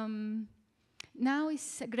now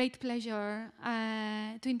it's a great pleasure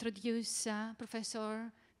to introduce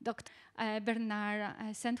Professor Dr. Bernard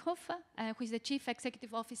Sendhoff, who is the Chief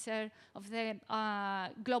Executive Officer of the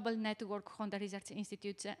Global Network Honda Research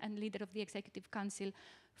Institutes and leader of the Executive Council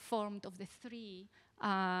formed of the three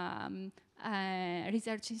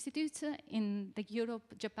research institutes in the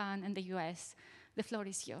Europe, Japan, and the US. The floor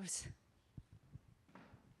is yours.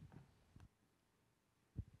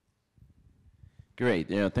 Great.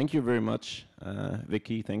 Yeah, thank you very much,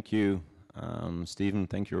 Vicky. Thank you, Stephen.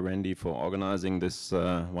 Thank you, Randy, for organizing this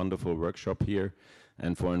wonderful workshop here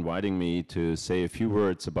and for inviting me to say a few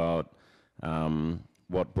words about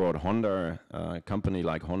what brought Honda, a company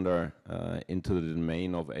like Honda, into the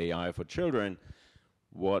domain of AI for children,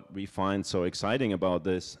 what we find so exciting about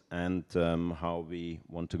this, and how we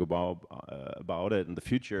want to go about it in the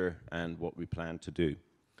future and what we plan to do.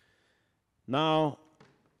 Now,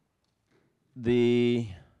 the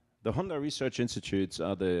Honda Research Institutes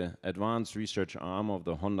are the advanced research arm of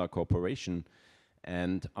the Honda Corporation,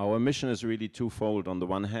 and our mission is really twofold. On the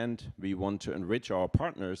one hand, we want to enrich our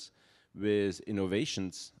partners with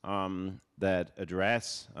innovations that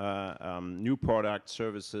address new products,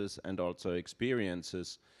 services, and also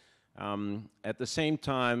experiences. At the same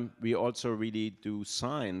time, we also really do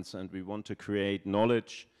science, and we want to create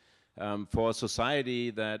knowledge for a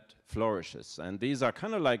society that flourishes. And these are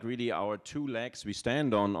kind of like really our two legs we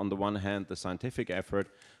stand on the one hand, the scientific effort,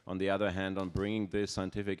 on the other hand, on bringing this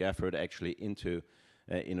scientific effort actually into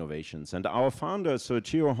innovations. And our founder,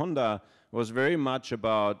 Soichiro Honda, was very much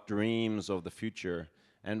about dreams of the future.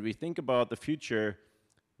 And we think about the future,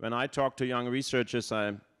 when I talk to young researchers,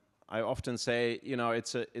 I often say, you know,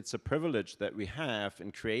 it's a privilege that we have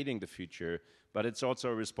in creating the future, but it's also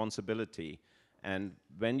a responsibility. And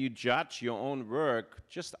when you judge your own work,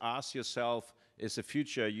 just ask yourself, is the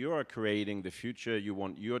future you are creating the future you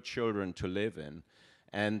want your children to live in?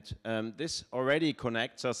 And this already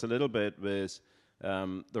connects us a little bit with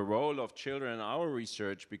the role of children in our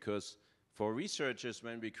research, because for researchers,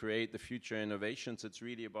 when we create the future innovations, it's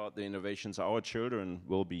really about the innovations our children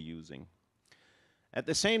will be using. At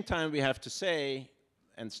the same time, we have to say,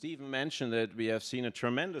 and Stephen mentioned it, we have seen a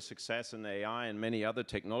tremendous success in AI and many other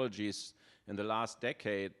technologies in the last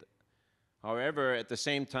decade. However, at the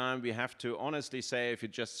same time, we have to honestly say, if you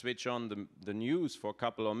just switch on the news for a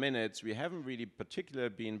couple of minutes, we haven't really particularly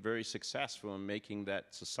been very successful in making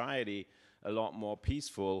that society a lot more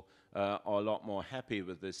peaceful or a lot more happy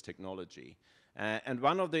with this technology. And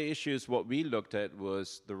one of the issues what we looked at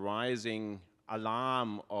was the rising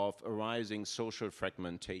alarm of a rising social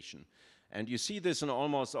fragmentation. And you see this in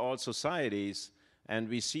almost all societies. And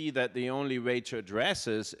we see that the only way to address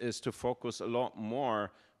this is to focus a lot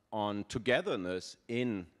more on togetherness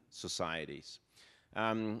in societies.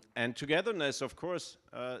 And togetherness, of course,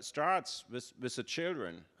 starts with the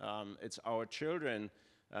children. It's our children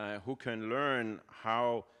who can learn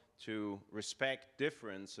how to respect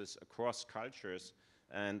differences across cultures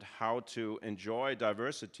and how to enjoy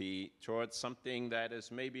diversity towards something that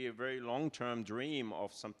is maybe a very long-term dream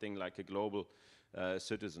of something like a global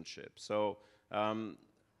citizenship. So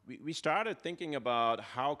we started thinking about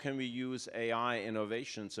how can we use AI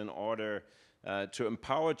innovations in order to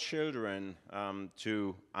empower children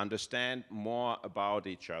to understand more about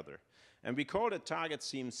each other. And we called it Target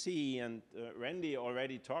CMC, and Randy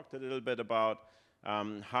already talked a little bit about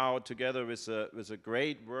how, together with a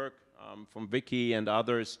great work from Vicky and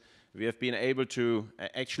others, we have been able to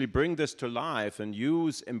actually bring this to life and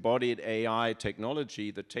use embodied AI technology,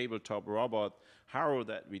 the tabletop robot Haru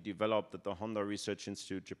that we developed at the Honda Research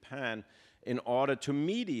Institute Japan, in order to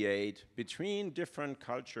mediate between different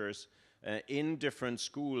cultures in different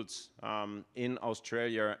schools in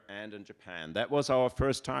Australia and in Japan. That was our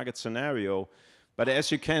first target scenario. But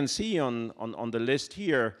as you can see on the list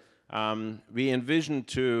here, we envisioned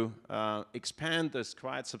to expand this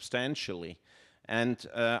quite substantially. And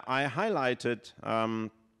I highlighted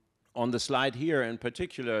on the slide here in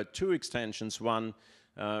particular two extensions. One,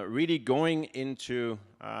 really going into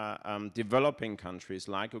developing countries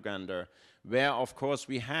like Uganda, where of course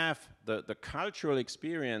we have the cultural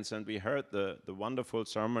experience, and we heard the wonderful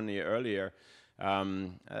ceremony earlier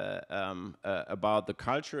about the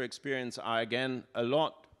cultural experience are again a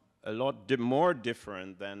lot more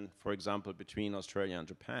different than, for example, between Australia and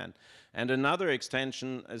Japan. And another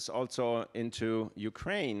extension is also into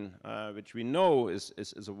Ukraine, which we know is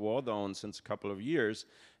a war zone since a couple of years.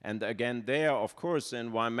 And again, there, of course, the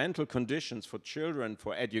environmental conditions for children,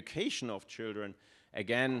 for education of children,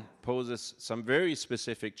 again, poses some very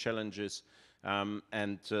specific challenges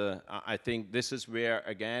I think this is where,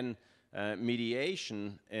 again,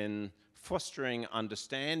 mediation in fostering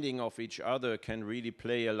understanding of each other can really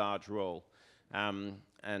play a large role.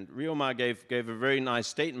 And Rioma gave a very nice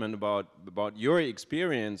statement about your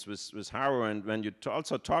experience with Haro, and when you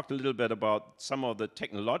also talked a little bit about some of the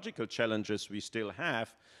technological challenges we still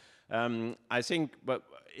have. I think, but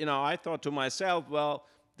I thought to myself, well,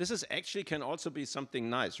 this is actually can also be something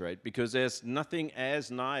nice, right? Because there's nothing as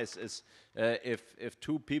nice as if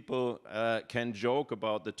two people can joke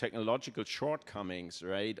about the technological shortcomings,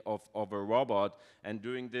 right, of a robot, and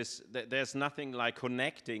doing this, there's nothing like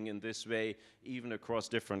connecting in this way, even across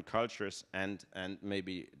different cultures and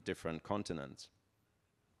maybe different continents.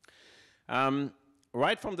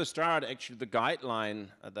 Right from the start, actually, the guideline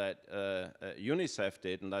that UNICEF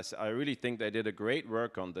did, and I really think they did a great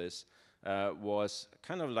work on this, was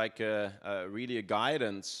kind of like really a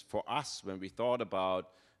guidance for us when we thought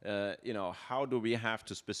about, how do we have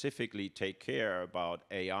to specifically take care about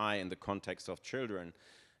AI in the context of children.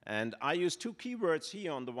 And I use two keywords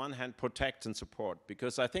here. On the one hand, protect and support,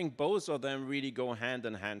 because I think both of them really go hand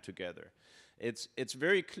in hand together. It's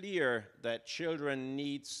very clear that children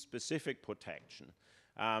need specific protection.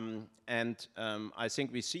 I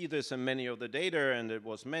think we see this in many of the data, and it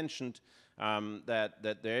was mentioned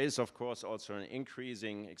that there is, of course, also an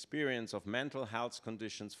increasing experience of mental health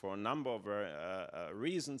conditions for a number of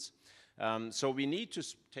reasons. So we need to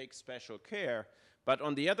take special care. But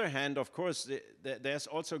on the other hand, of course, there's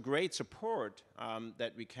also great support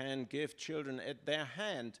that we can give children at their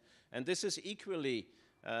hand. And this is equally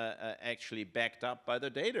actually backed up by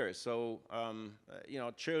the data. So,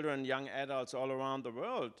 children, young adults all around the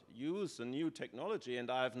world use the new technology,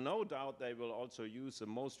 and I have no doubt they will also use the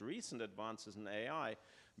most recent advances in AI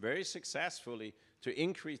very successfully to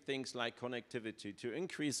increase things like connectivity, to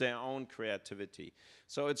increase their own creativity.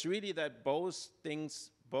 So it's really that both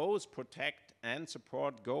things, both protect and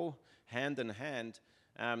support, go hand in hand.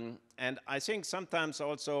 And I think sometimes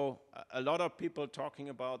also a lot of people talking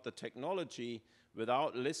about the technology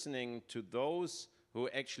without listening to those who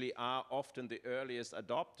actually are often the earliest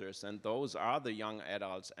adopters, and those are the young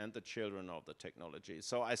adults and the children of the technology.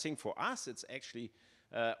 So I think for us, it's actually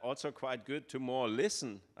also quite good to more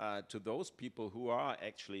listen to those people who are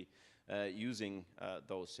actually using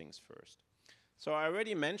those things first. So I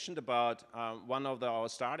already mentioned about one of our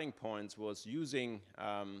starting points was using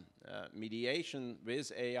mediation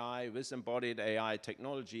with AI, with embodied AI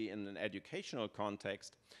technology in an educational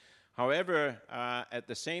context. However, at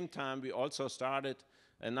the same time, we also started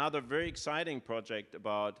another very exciting project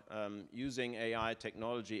about using AI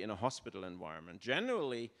technology in a hospital environment.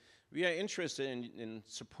 Generally, we are interested in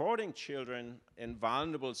supporting children in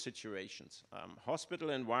vulnerable situations. Hospital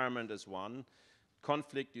environment is one.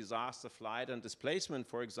 Conflict, disaster, flight, and displacement,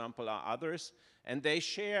 for example, are others. And they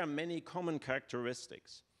share many common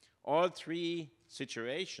characteristics. All three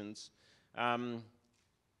situations,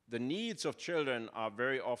 the needs of children are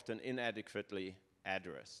very often inadequately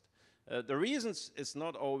addressed. The reasons is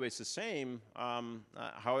not always the same.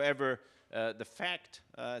 However, the fact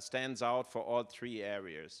stands out for all three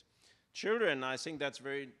areas. Children, I think that's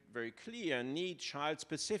very, very clear, need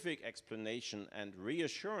child-specific explanation and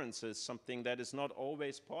reassurances, something that is not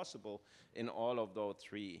always possible in all of those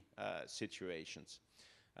three situations.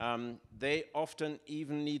 They often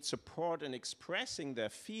even need support in expressing their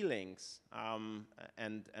feelings,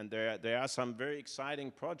 and there are some very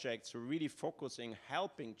exciting projects really focusing,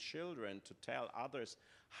 helping children to tell others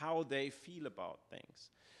how they feel about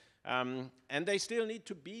things. And they still need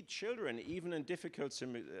to be children, even in difficult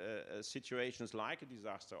situations like a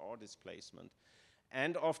disaster or displacement.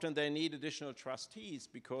 And often they need additional trustees,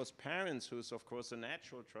 because parents, who is of course a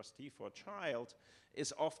natural trustee for a child,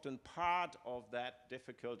 is often part of that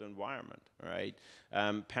difficult environment, right?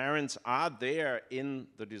 Parents are there in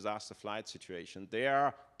the disaster flight situation. They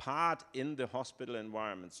are part in the hospital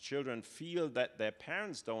environments. Children feel that their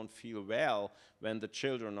parents don't feel well when the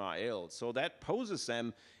children are ill. So that poses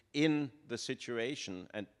them in the situation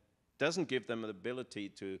and doesn't give them the ability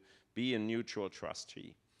to be a neutral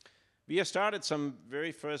trustee. We have started some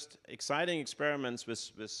very first exciting experiments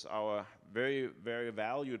with our very, very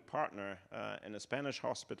valued partner in a Spanish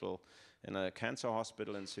hospital, in a cancer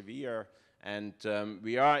hospital in Sevilla. And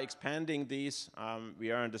we are expanding these.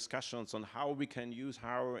 We are in discussions on how we can use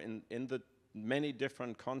Haro in the many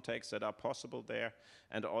different contexts that are possible there,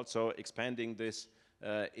 and also expanding this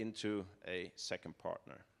into a second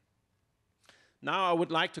partner. Now I would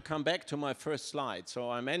like to come back to my first slide. So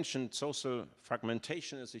I mentioned social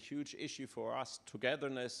fragmentation is a huge issue for us.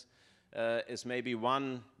 Togetherness is maybe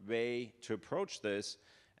one way to approach this.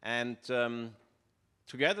 And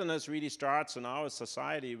togetherness really starts in our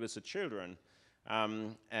society with the children.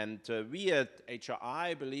 We at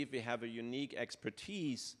HRI believe we have a unique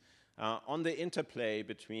expertise on the interplay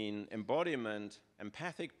between embodiment,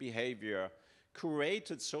 empathic behavior,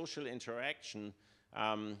 curated social interaction.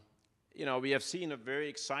 We have seen a very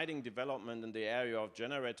exciting development in the area of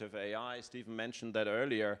generative AI. Stephen mentioned that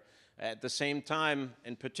earlier. At the same time,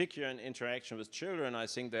 in particular in interaction with children, I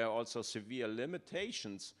think there are also severe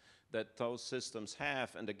limitations that those systems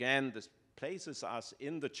have. And again, this places us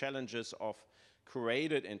in the challenges of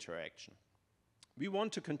curated interaction. We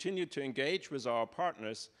want to continue to engage with our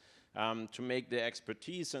partners to make the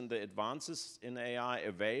expertise and the advances in AI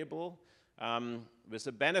available with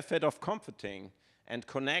the benefit of comforting and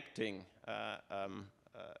connecting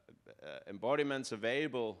embodiments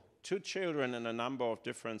available to children in a number of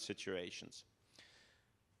different situations.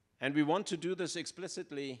 And we want to do this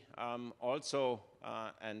explicitly also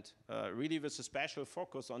and really with a special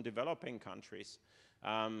focus on developing countries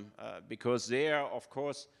because there, of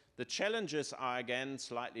course, the challenges are again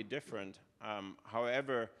slightly different.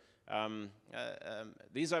 However,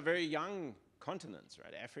 these are very young continents,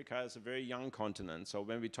 right? Africa is a very young continent. So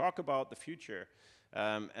when we talk about the future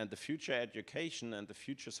and the future education and the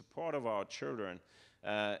future support of our children,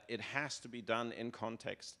 it has to be done in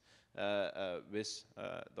context with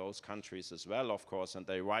those countries as well, of course, and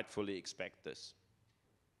they rightfully expect this.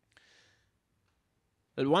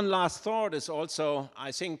 But one last thought is also,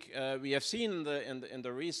 I think we have seen in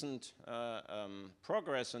the recent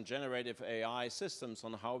progress in generative AI systems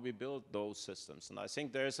on how we build those systems. And I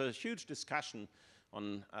think there's a huge discussion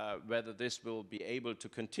on whether this will be able to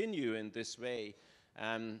continue in this way.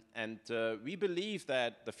 We believe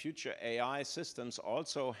that the future AI systems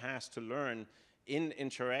also has to learn in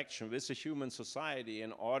interaction with the human society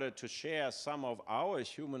in order to share some of our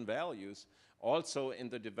human values also in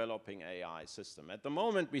the developing AI system. At the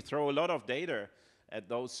moment, we throw a lot of data at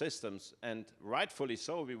those systems, and rightfully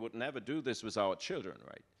so, we would never do this with our children,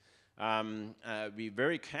 right? We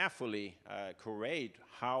very carefully curate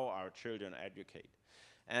how our children educate.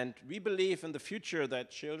 And we believe in the future that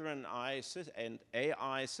children and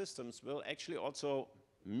AI systems will actually also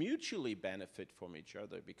mutually benefit from each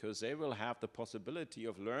other because they will have the possibility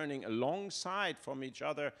of learning alongside from each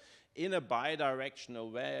other in a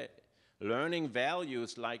bidirectional way, learning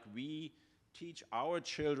values like we teach our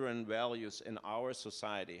children values in our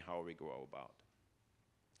society, how we grow about.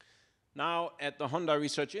 Now, at the Honda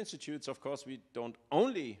Research Institutes, of course, we don't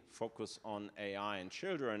only focus on AI and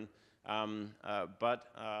children,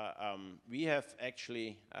 but we have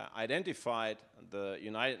actually identified the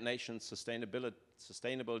United Nations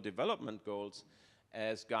Sustainable Development Goals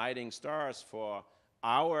as guiding stars for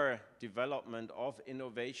our development of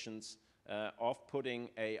innovations, of putting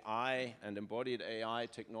AI and embodied AI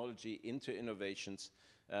technology into innovations,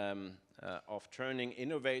 of turning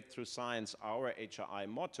innovate through science, our HRI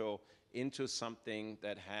motto, into something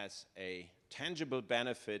that has a tangible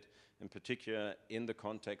benefit, in particular in the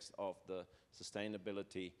context of the Sustainable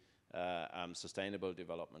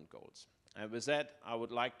Development Goals. And with that, I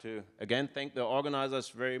would like to again thank the organizers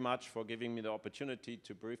very much for giving me the opportunity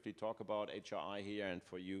to briefly talk about HRI here, and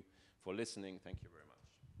for you for listening. Thank you very much.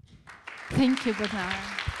 Thank you, Bernard.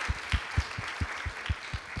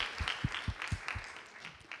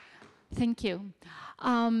 Thank you.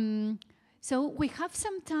 So we have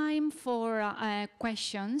some time for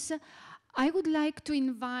questions. I would like to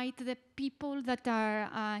invite the people that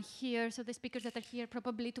are here, so the speakers that are here,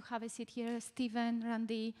 probably to have a seat here. Stephen,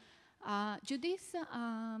 Randy, Judith.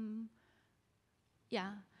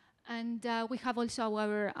 Yeah, and we have also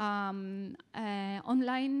our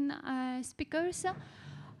online speakers.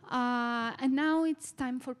 And now it's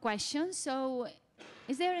time for questions. So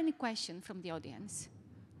is there any question from the audience?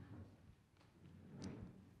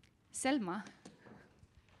 Selma.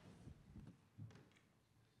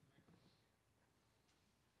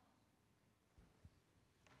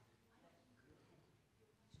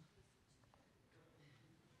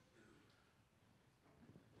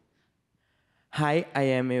 Hi, I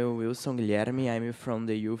am Wilson Guilherme. I'm from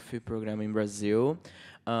the youth program in Brazil.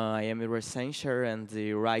 I am a researcher and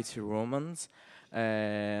the rights romans.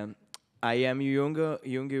 I am a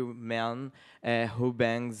young man who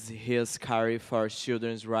bangs his career for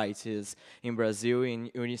children's rights in Brazil in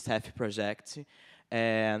UNICEF project.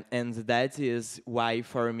 And that is why,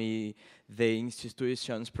 for me, the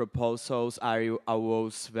institution's proposals are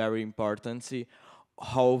always very important.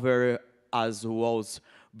 However, as was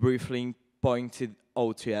briefly pointed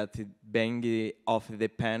out at the beginning of the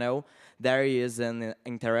panel, there is an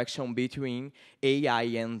interaction between AI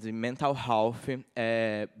and mental health,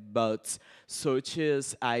 but such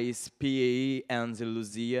as ISPA and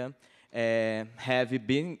Lucia have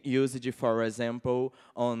been used, for example,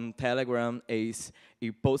 on Telegram as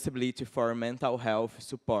a possibility for mental health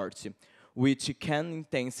support, which can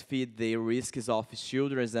intensify the risks of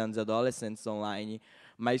children and adolescents online.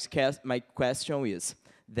 My question is,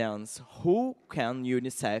 then, who can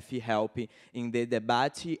UNICEF help in the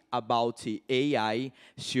debate about AI,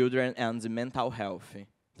 children, and mental health?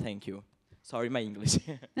 Thank you. Sorry, my English.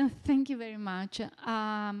 No, thank you very much.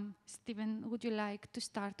 Stephen, would you like to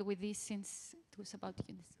start with this since it was about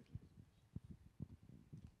UNICEF?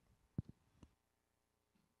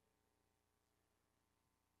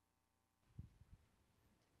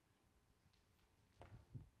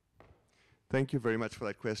 Thank you very much for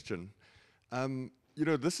that question. You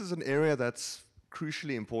know, this is an area that's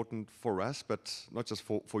crucially important for us, but not just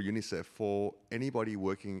for UNICEF, for anybody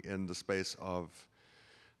working in the space of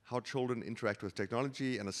how children interact with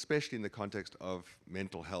technology, and especially in the context of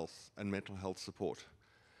mental health and mental health support.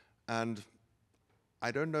 And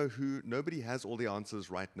I don't know nobody has all the answers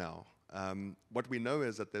right now. What we know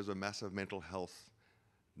is that there's a massive mental health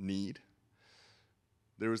need.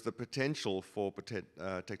 There is the potential for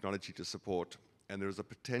technology to support, and there is a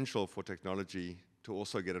potential for technology to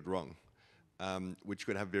also get it wrong, which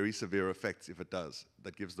could have very severe effects if it does.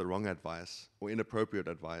 That gives the wrong advice or inappropriate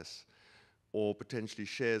advice, or potentially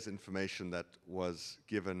shares information that was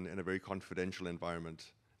given in a very confidential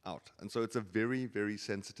environment out. And so it's a very, very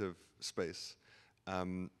sensitive space.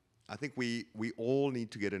 I think we all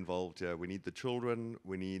need to get involved here. We need the children,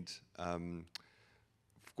 we need,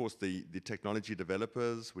 of course, the technology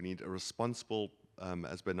developers, we need a responsible,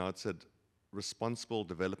 as Bernard said, responsible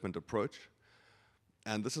development approach.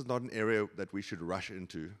 And this is not an area that we should rush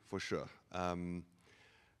into, for sure.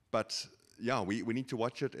 But yeah, we need to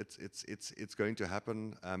watch it. It's going to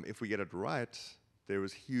happen. If we get it right, there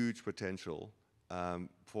is huge potential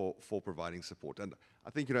for providing support. And I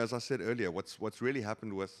think, you know, as I said earlier, what's really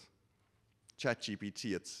happened with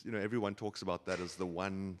ChatGPT, it's, you know, everyone talks about that as the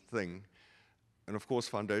one thing. And of course,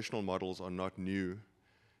 foundational models are not new,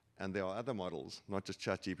 and there are other models, not just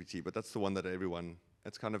ChatGPT, but that's the one that everyone,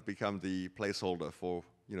 it's kind of become the placeholder for,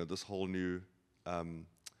 you know, this whole new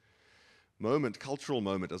moment, cultural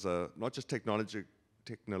moment, as a, not just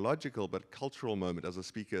technological, but cultural moment, as a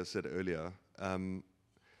speaker said earlier,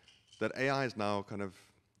 that AI is now kind of,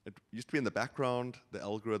 it used to be in the background, the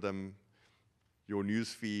algorithm, your news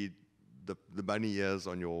feed, the bunny ears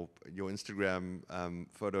on your Instagram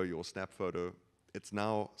photo, your Snap photo, it's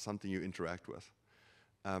now something you interact with.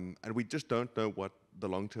 And we just don't know what the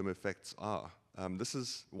long-term effects are. This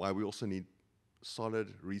is why we also need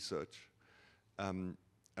solid research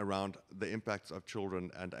around the impacts of children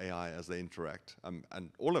and AI as they interact,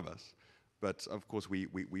 and all of us. But of course,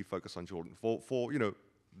 we focus on children for you know,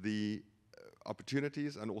 the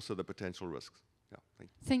opportunities and also the potential risks. Yeah, thank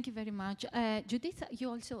you. Thank you very much. Judith, you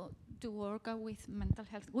also do work with mental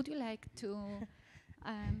health. Would you like to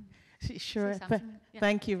Sure. say something? Yeah.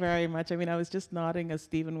 Thank you very much. I mean, I was just nodding as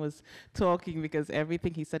Stephen was talking because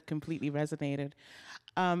everything he said completely resonated.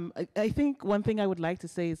 I think one thing I would like to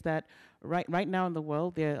say is that right now in the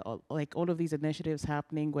world, there are like all of these initiatives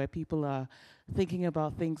happening where people are thinking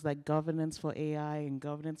about things like governance for AI and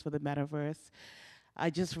governance for the metaverse. I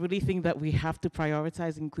just really think that we have to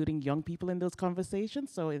prioritize including young people in those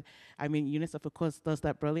conversations. So, I mean, UNICEF, of course, does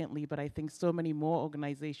that brilliantly, but I think so many more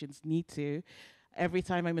organizations need to. Every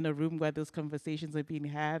time I'm in a room where those conversations are being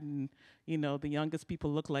had and, you know, the youngest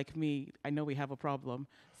people look like me, I know we have a problem.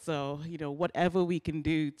 So, you know, whatever we can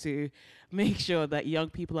do to make sure that young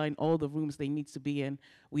people are in all the rooms they need to be in,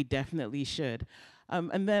 we definitely should.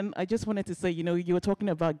 And then I just wanted to say, you know, you were talking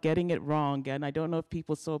about getting it wrong, and I don't know if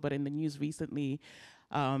people saw, but in the news recently,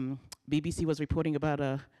 BBC was reporting about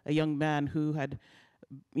a young man who had,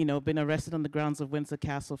 you know, been arrested on the grounds of Windsor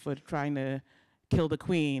Castle for trying to kill the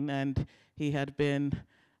Queen, and he had been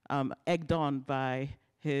egged on by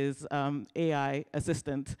his AI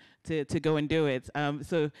assistant to go and do it.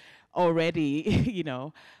 So already, you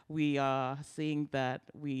know, we are seeing that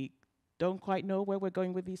we don't quite know where we're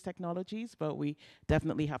going with these technologies, but we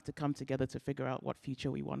definitely have to come together to figure out what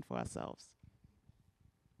future we want for ourselves.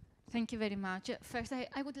 Thank you very much. First,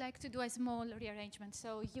 I would like to do a small rearrangement.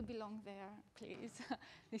 So you belong there, please.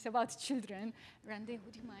 It's about children. Randy,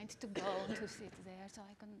 would you mind to go to sit there so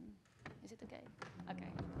I can, is it okay? Okay.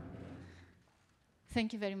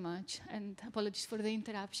 Thank you very much, and apologies for the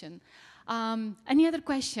interruption. Any other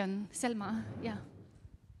question? Selma, yeah.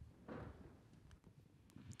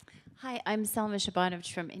 Hi, I'm Selma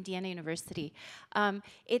Shabanovich from Indiana University.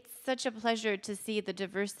 It's such a pleasure to see the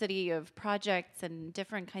diversity of projects and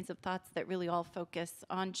different kinds of thoughts that really all focus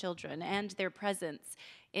on children and their presence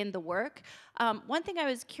in the work. One thing I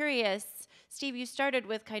was curious, Steve, you started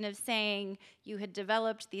with kind of saying you had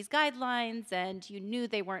developed these guidelines and you knew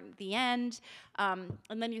they weren't the end, and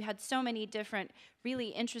then you had so many different really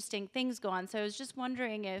interesting things go on. So I was just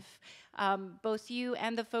wondering if both you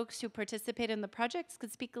and the folks who participate in the projects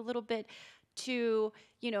could speak a little bit to,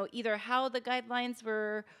 either how the guidelines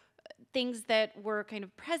were things that were kind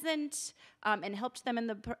of present and helped them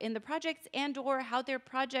in the projects, and/or how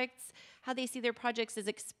they see their projects as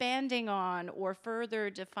expanding on or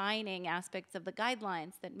further defining aspects of the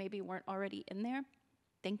guidelines that maybe weren't already in there.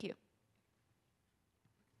 Thank you.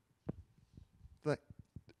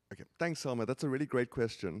 Okay, thanks, Selma. That's a really great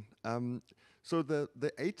question. So the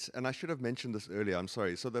 8, and I should have mentioned this earlier, I'm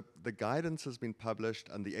sorry. So the guidance has been published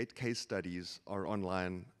and the 8 case studies are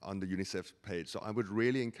online on the UNICEF page. So I would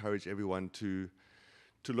really encourage everyone to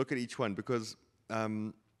look at each one, because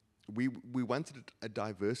we wanted a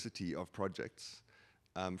diversity of projects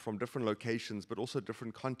from different locations, but also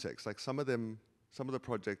different contexts. Like some of the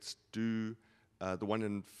projects do,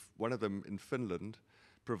 one of them in Finland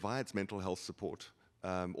provides mental health support,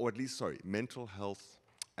 or at least, mental health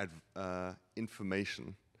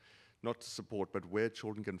information, not support, but where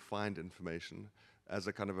children can find information as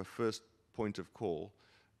a kind of a first point of call,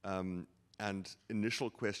 and initial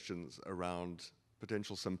questions around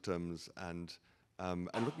potential symptoms and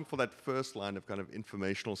looking for that first line of kind of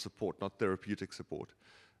informational support, not therapeutic support.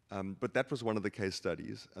 But that was one of the case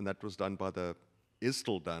studies, and that was done by is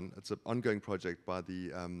still done. It's an ongoing project by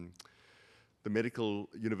the Medical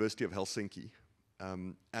University of Helsinki.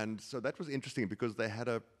 And so that was interesting because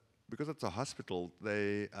because it's a hospital,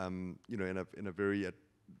 they, in a very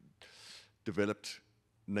developed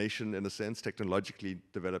nation, in a sense, technologically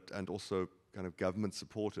developed and also kind of government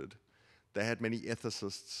supported, they had many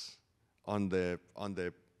ethicists on their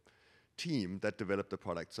team that developed the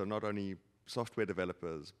product. So not only software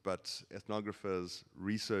developers, but ethnographers,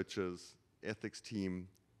 researchers, ethics team,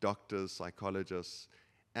 doctors, psychologists,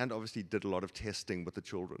 and obviously did a lot of testing with the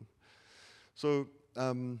children. So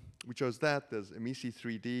we chose that. There's MEC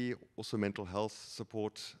 3D, also mental health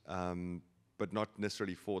support, but not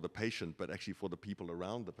necessarily for the patient, but actually for the people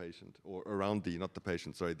around the patient, or around not the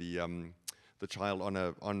patient, sorry, the child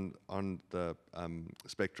on the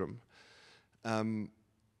spectrum. And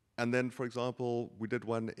then, for example, we did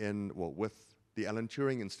one with the Alan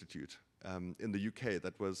Turing Institute in the UK.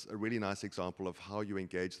 That was a really nice example of how you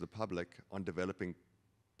engage the public on developing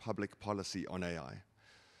public policy on AI.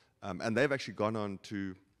 And they've actually gone on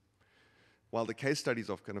to, while the case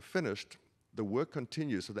studies are kind of finished, the work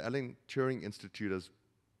continues. So the Alan Turing Institute has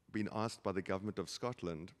been asked by the government of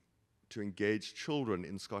Scotland to engage children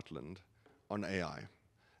in Scotland on AI,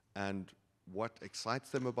 and what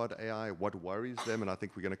excites them about AI, what worries them, and I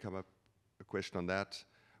think we're going to come up a question on that.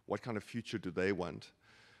 What kind of future do they want?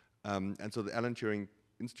 And so the Alan Turing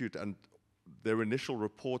Institute and their initial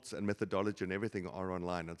reports and methodology and everything are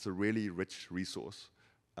online. It's a really rich resource,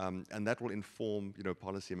 and that will inform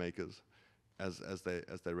policymakers as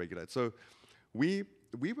they regulate. So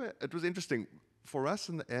it was interesting for us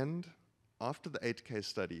in the end. After the 8 case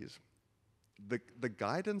studies, the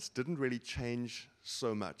guidance didn't really change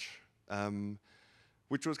so much,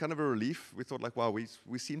 which was kind of a relief. We thought, like, wow,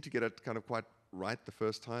 we seem to get it kind of quite right the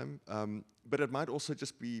first time, but it might also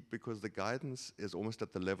just be because the guidance is almost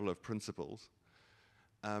at the level of principles,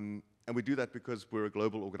 and we do that because we're a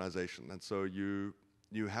global organization, and so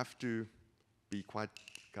you have to be quite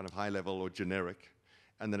kind of high level or generic,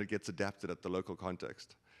 and then it gets adapted at the local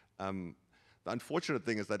context. The unfortunate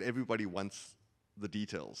thing is that everybody wants the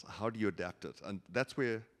details. How do you adapt it? And that's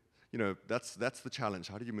where, that's the challenge.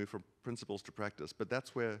 How do you move from principles to practice? But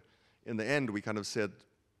that's where, in the end, we kind of said,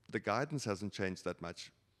 the guidance hasn't changed that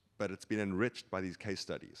much, but it's been enriched by these case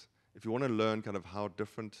studies. If you want to learn kind of how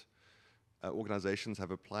different organizations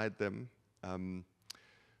have applied them,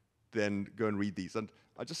 then go and read these. And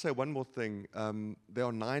I'll just say one more thing. There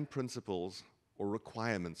are 9 principles or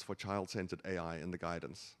requirements for child-centered AI in the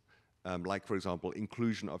guidance. Like, for example,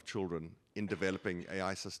 inclusion of children in developing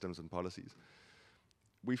AI systems and policies.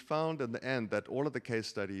 We found in the end that all of the case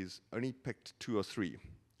studies only picked 2 or 3.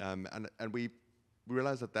 And we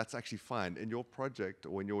realized that that's actually fine. In your project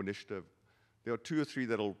or in your initiative, there are 2 or 3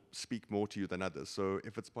 that'll speak more to you than others. So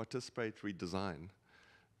if it's participatory design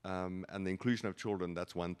and the inclusion of children,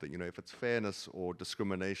 that's one thing. If it's fairness or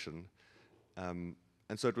discrimination. And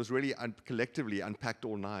so it was really collectively unpacked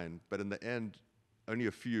all 9, but in the end, only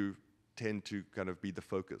a few tend to kind of be the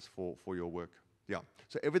focus for your work. Yeah,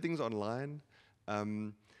 so everything's online.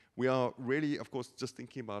 We are really, of course, just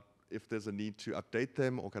thinking about if there's a need to update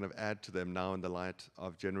them or kind of add to them now in the light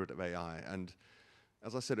of generative AI. And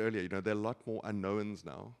as I said earlier, there are a lot more unknowns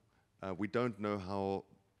now. We don't know how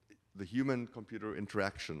the human-computer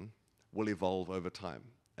interaction will evolve over time.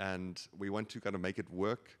 And we want to kind of make it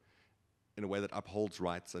work in a way that upholds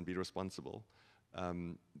rights and be responsible.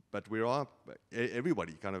 But we are,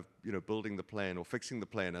 everybody kind of, building the plane or fixing the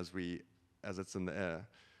plane as it's in the air.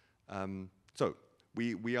 So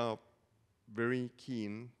we are very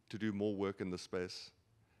keen to do more work in this space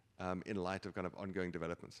in light of kind of ongoing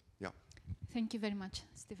developments. Yeah. Thank you very much,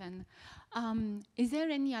 Stephen. Is there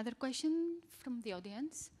any other question from the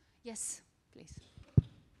audience? Yes, please.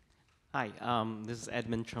 Hi, this is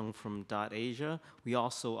Edmund Chung from .Asia. We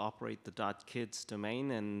also operate the .Kids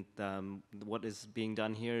domain, and what is being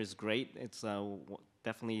done here is great. It's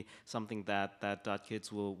definitely something that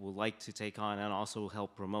 .Kids will like to take on and also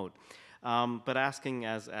help promote. But asking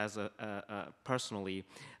as personally,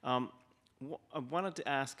 I wanted to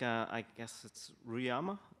ask, I guess it's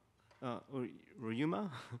Ryuma?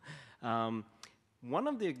 One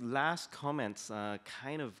of the last comments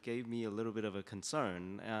kind of gave me a little bit of a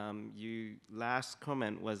concern. Your last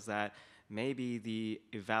comment was that maybe the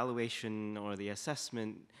evaluation or the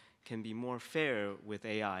assessment can be more fair with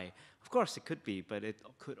AI. Of course it could be, but it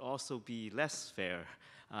could also be less fair.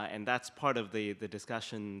 And that's part of the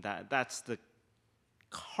discussion, that's the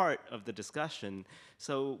heart of the discussion.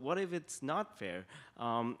 So what if it's not fair?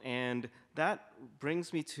 And that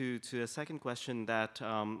brings me to a second question that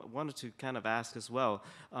I wanted to kind of ask as well.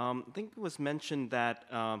 I think it was mentioned that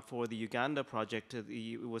for the Uganda project,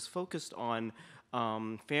 it was focused on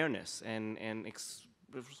fairness and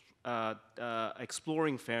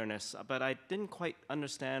exploring fairness, but I didn't quite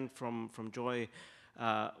understand from Joy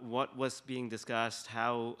what was being discussed,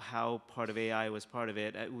 how part of AI was part of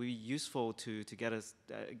it. It would be useful to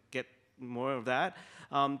get more of that,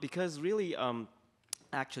 because really,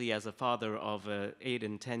 actually, as a father of an 8-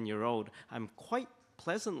 and 10-year-old, I'm quite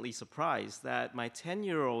pleasantly surprised that my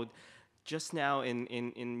 10-year-old just now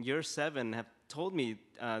in year 7 have told me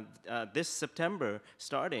this September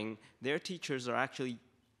starting, their teachers are actually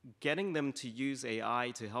getting them to use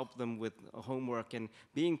AI to help them with homework and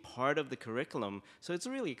being part of the curriculum. So it's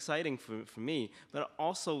really exciting for me. But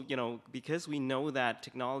also, because we know that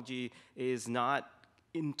technology is not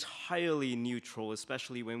entirely neutral,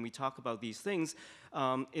 especially when we talk about these things,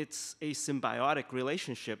 it's a symbiotic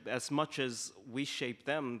relationship. As much as we shape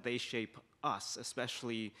them, they shape us,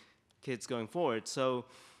 especially kids going forward. So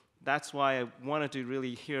that's why I wanted to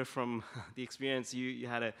really hear from the experience. You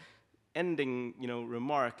had a ending,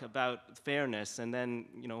 remark about fairness, and then,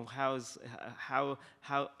 how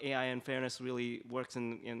AI and fairness really works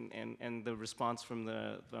and the response from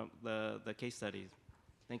the case studies.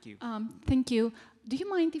 Thank you. Thank you. Do you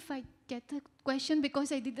mind if I get a question?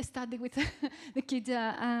 Because I did a study with the kids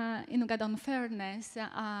in Uganda on fairness.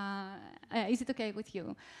 Is it okay with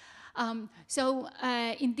you?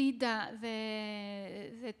 Indeed,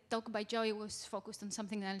 the talk by Joy was focused on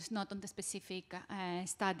something else, not on the specific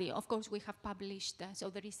study. Of course, we have published, so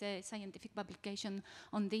there is a scientific publication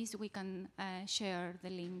on this. We can share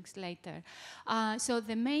the links later. So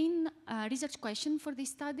the main research question for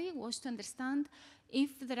this study was to understand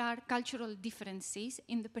if there are cultural differences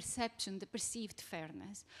in the perception, the perceived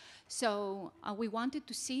fairness. So we wanted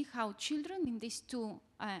to see how children in these two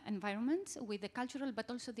environments, with the cultural but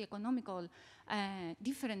also the economical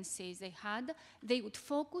differences they would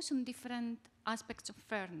focus on different aspects of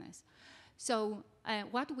fairness. So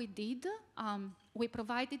what we did, we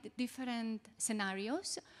provided different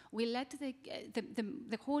scenarios. We let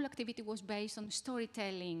the whole activity was based on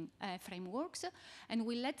storytelling frameworks, and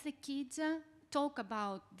we let the kids talk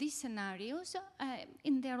about these scenarios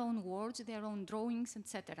in their own words, their own drawings,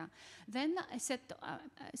 etc. Then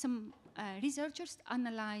some researchers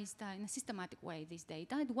analyzed in a systematic way this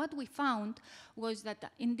data. And what we found was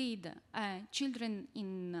that indeed children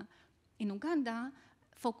in Uganda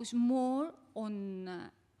focus more on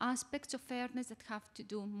aspects of fairness that have to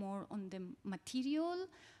do more on the material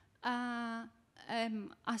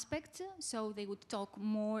aspects. So they would talk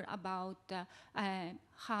more about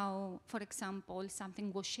how, for example,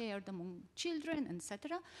 something was shared among children,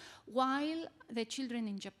 etc., while the children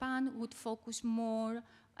in Japan would focus more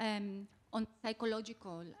on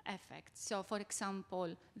psychological effects. So, for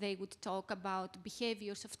example, they would talk about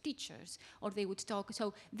behaviors of teachers, or they would talk.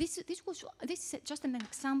 So this is just an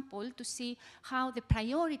example to see how the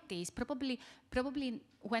priorities, probably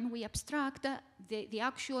when we abstract, the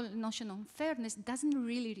actual notion of fairness doesn't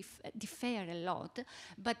really differ a lot.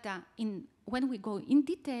 But when we go in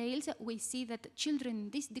details, we see that children in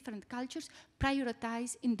these different cultures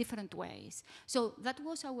prioritize in different ways. So that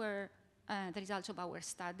was the results of our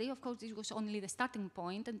study. Of course, this was only the starting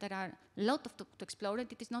point, and there are a lot to explore.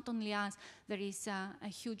 And it is not only us, there is a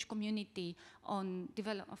huge community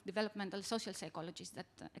of developmental social psychologists that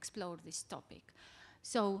explore this topic.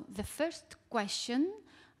 So the first question,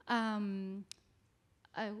 do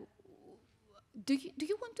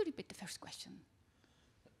you want to repeat the first question?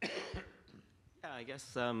 Yeah, I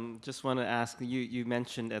guess just want to ask, you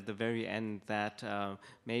mentioned at the very end that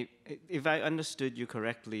if I understood you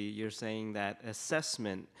correctly, you're saying that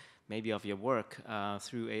assessment maybe of your work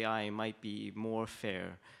through AI might be more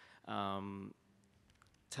fair.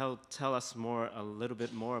 Tell us a little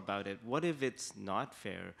bit more about it. What if it's not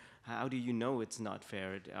fair? How do you know it's not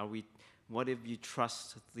fair? What if you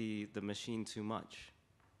trust the machine too much?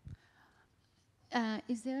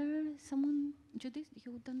 Is there someone, Judith,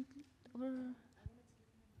 you don't, or?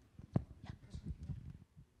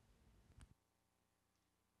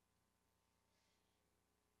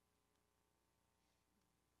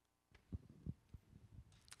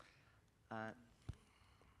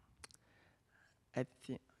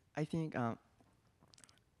 I think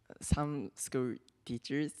some school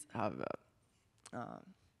teachers have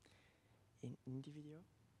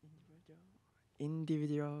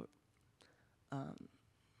individual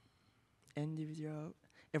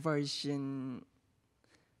evaluation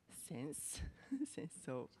sense.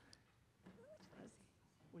 So,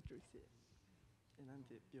 what do you say? Not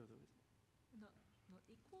equal?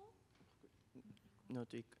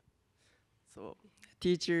 Not equal. So,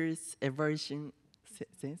 teachers' evaluation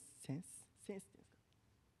sense.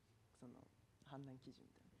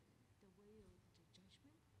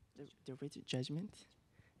 The way to judgment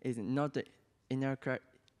is not the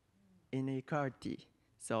inequality.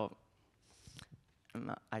 So,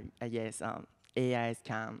 I guess AI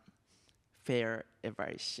can fair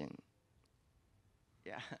evaluation.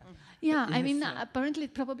 Yeah. Yeah, I mean, apparently,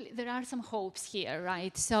 probably there are some hopes here,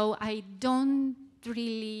 right? So I don't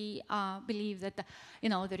really believe that,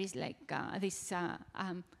 there is like this.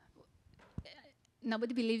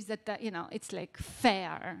 Nobody believes that it's like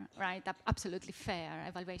fair, right? Absolutely fair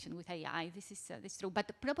evaluation with AI. This is true,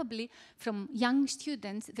 but probably from young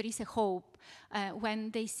students there is a hope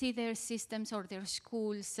when they see their systems or their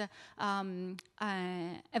schools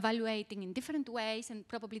evaluating in different ways, and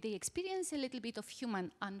probably they experience a little bit of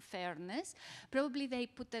human unfairness. Probably they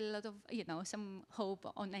put a lot of some hope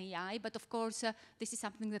on AI, but of course this is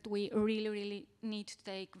something that we really need to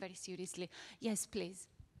take very seriously. Yes, please.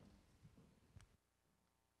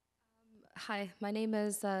 Hi, my name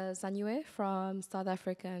is Zanyue from South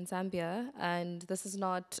Africa and Zambia, and this is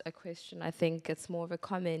not a question. I think it's more of a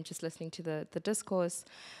comment, just listening to the discourse.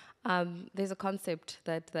 There's a concept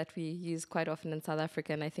that we use quite often in South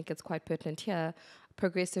Africa, and I think it's quite pertinent here,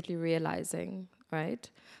 progressively realizing, right?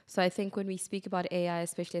 So I think when we speak about AI,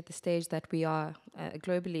 especially at the stage that we are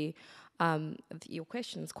globally, your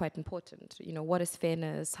question is quite important. What is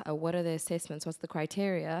fairness? What are the assessments? What's the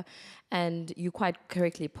criteria? And you quite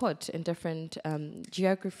correctly put in different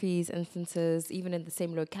geographies, instances, even in the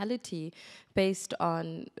same locality, based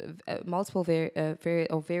on multiple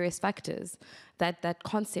various factors, that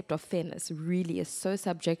concept of fairness really is so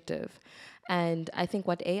subjective. And I think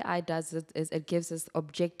what AI does is it gives us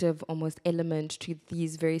objective almost element to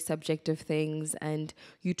these very subjective things, and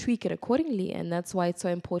you tweak it accordingly. And that's why it's so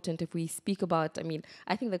important if we speak about,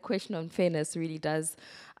 I think the question on fairness really does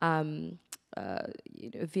veer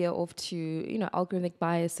off to, algorithmic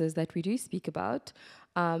biases that we do speak about.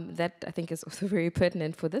 That I think is also very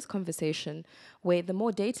pertinent for this conversation, where the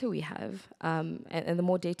more data we have, and the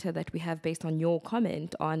more data that we have based on your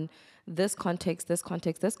comment on this context,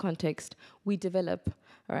 we develop,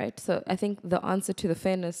 right? So I think the answer to the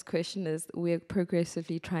fairness question is we're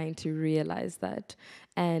progressively trying to realize that.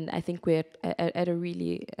 And I think we're at a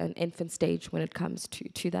really an infant stage when it comes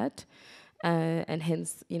to that. And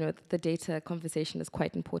hence, the data conversation is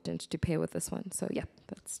quite important to pair with this one. So yeah,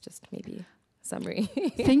 that's just maybe summary.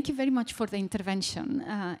 Thank you very much for the intervention,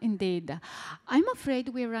 indeed. I'm afraid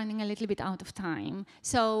we're running a little bit out of time.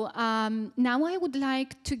 So now I would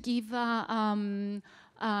like to give the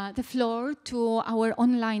floor to our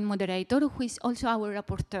online moderator, who is also our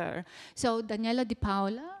rapporteur. So Daniela Di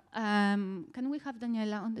Paola, can we have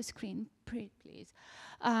Daniela on the screen, please?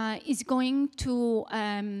 is going to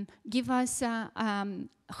give us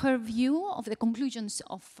her view of the conclusions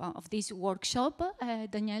of this workshop.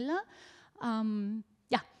 Daniela,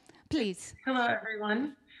 yeah, please. Hello,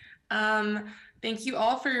 everyone. Thank you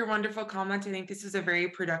all for your wonderful comments. I think this is a very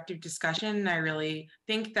productive discussion. I really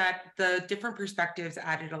think that the different perspectives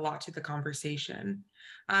added a lot to the conversation.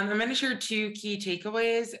 I'm going to share 2 key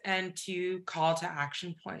takeaways and 2 call to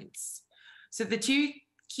action points. So the 2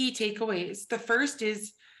 key takeaways, the first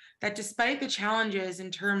is that despite the challenges in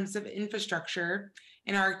terms of infrastructure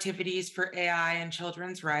in our activities for AI and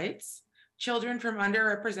children's rights, children from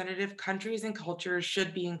underrepresented countries and cultures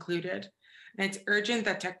should be included. And it's urgent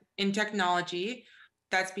that in technology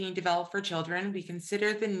that's being developed for children, we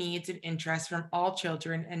consider the needs and interests from all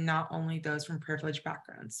children and not only those from privileged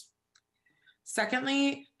backgrounds.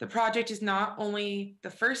 Secondly, the project is not only the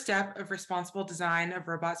first step of responsible design of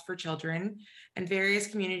robots for children, and various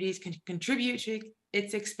communities can contribute to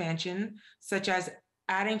its expansion, such as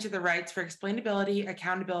adding to the rights for explainability,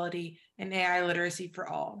 accountability, and AI literacy for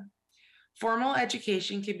all. Formal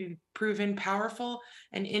education can be proven powerful,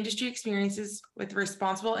 and industry experiences with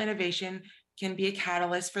responsible innovation can be a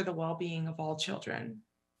catalyst for the well-being of all children.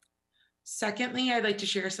 Secondly, I'd like to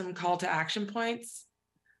share some call to action points.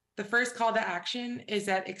 The first call to action is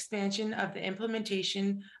that expansion of the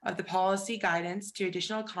implementation of the policy guidance to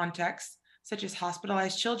additional contexts, such as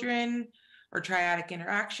hospitalized children or triadic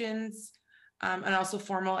interactions, and also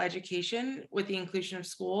formal education with the inclusion of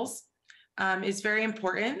schools is very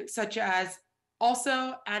important, such as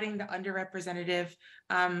also adding the underrepresented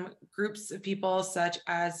groups of people, such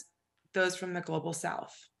as those from the Global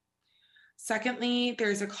South. Secondly,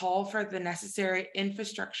 there's a call for the necessary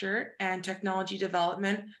infrastructure and technology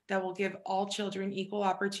development that will give all children equal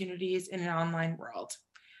opportunities in an online world.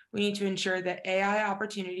 We need to ensure that AI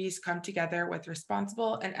opportunities come together with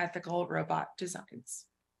responsible and ethical robot designs.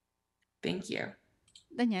 Thank you.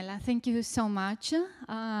 Daniela, thank you so much.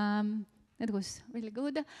 That was really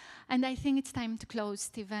good. And I think it's time to close,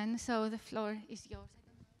 Stephen. So the floor is yours.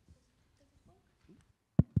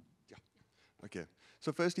 Yeah. Okay.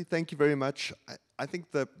 So firstly, thank you very much. I think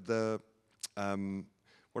one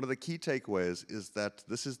of the key takeaways is that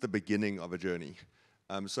this is the beginning of a journey.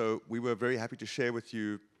 So we were very happy to share with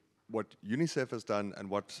you what UNICEF has done and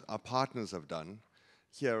what our partners have done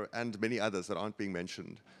here, and many others that aren't being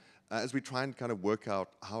mentioned, as we try and kind of work out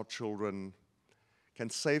how children can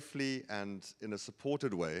safely and in a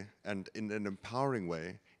supported way and in an empowering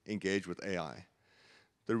way engage with AI.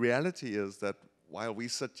 The reality is that while we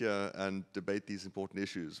sit here and debate these important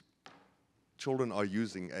issues, children are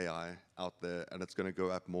using AI out there, and it's going to go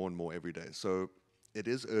up more and more every day. So it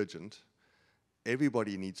is urgent.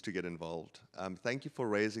 Everybody needs to get involved. Thank you for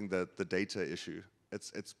raising the data issue.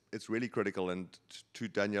 It's really critical. And to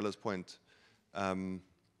Daniela's point,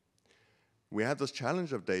 we have this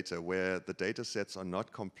challenge of data where the data sets are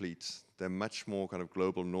not complete. They're much more kind of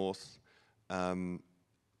global north.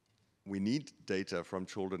 We need data from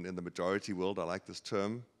children in the majority world. I like this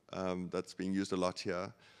term that's being used a lot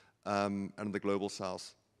here, and the global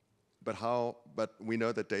south. But we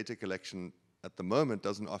know that data collection at the moment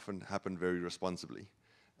doesn't often happen very responsibly.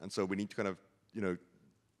 And so we need to kind of,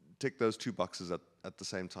 tick those 2 boxes at the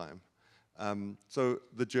same time. So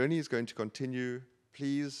the journey is going to continue.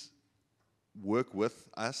 Please work with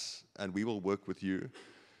us, and we will work with you.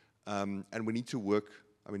 And we need to work,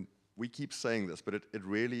 we keep saying this, but it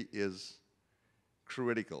really is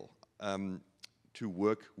critical to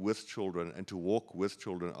work with children and to walk with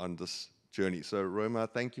children on this journey. So Roma,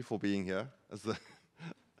 thank you for being here,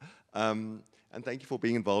 and thank you for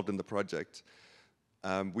being involved in the project.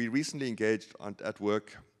 We recently engaged at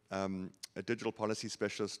work a digital policy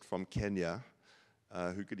specialist from Kenya,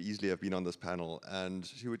 who could easily have been on this panel, and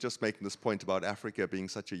she was just making this point about Africa being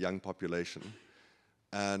such a young population,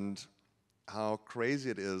 and how crazy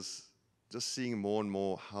it is just seeing more and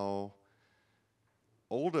more how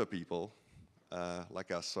older people,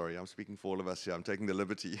 like us, sorry, I'm speaking for all of us here, I'm taking the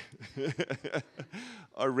liberty,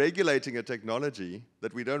 are regulating a technology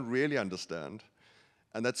that we don't really understand,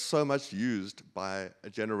 and that's so much used by a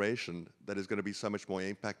generation that is going to be so much more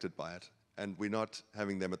impacted by it, and we're not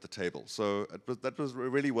having them at the table. So that was a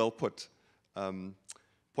really well put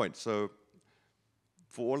point. So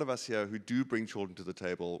for all of us here who do bring children to the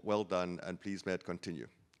table, well done, and please may it continue.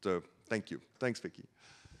 So thank you. Thanks, Vicky.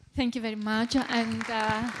 Thank you very much, and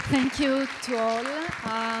thank you to all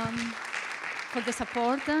for the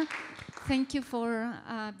support. Thank you for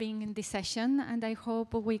being in this session, and I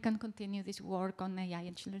hope we can continue this work on AI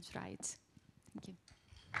and children's rights. Thank you.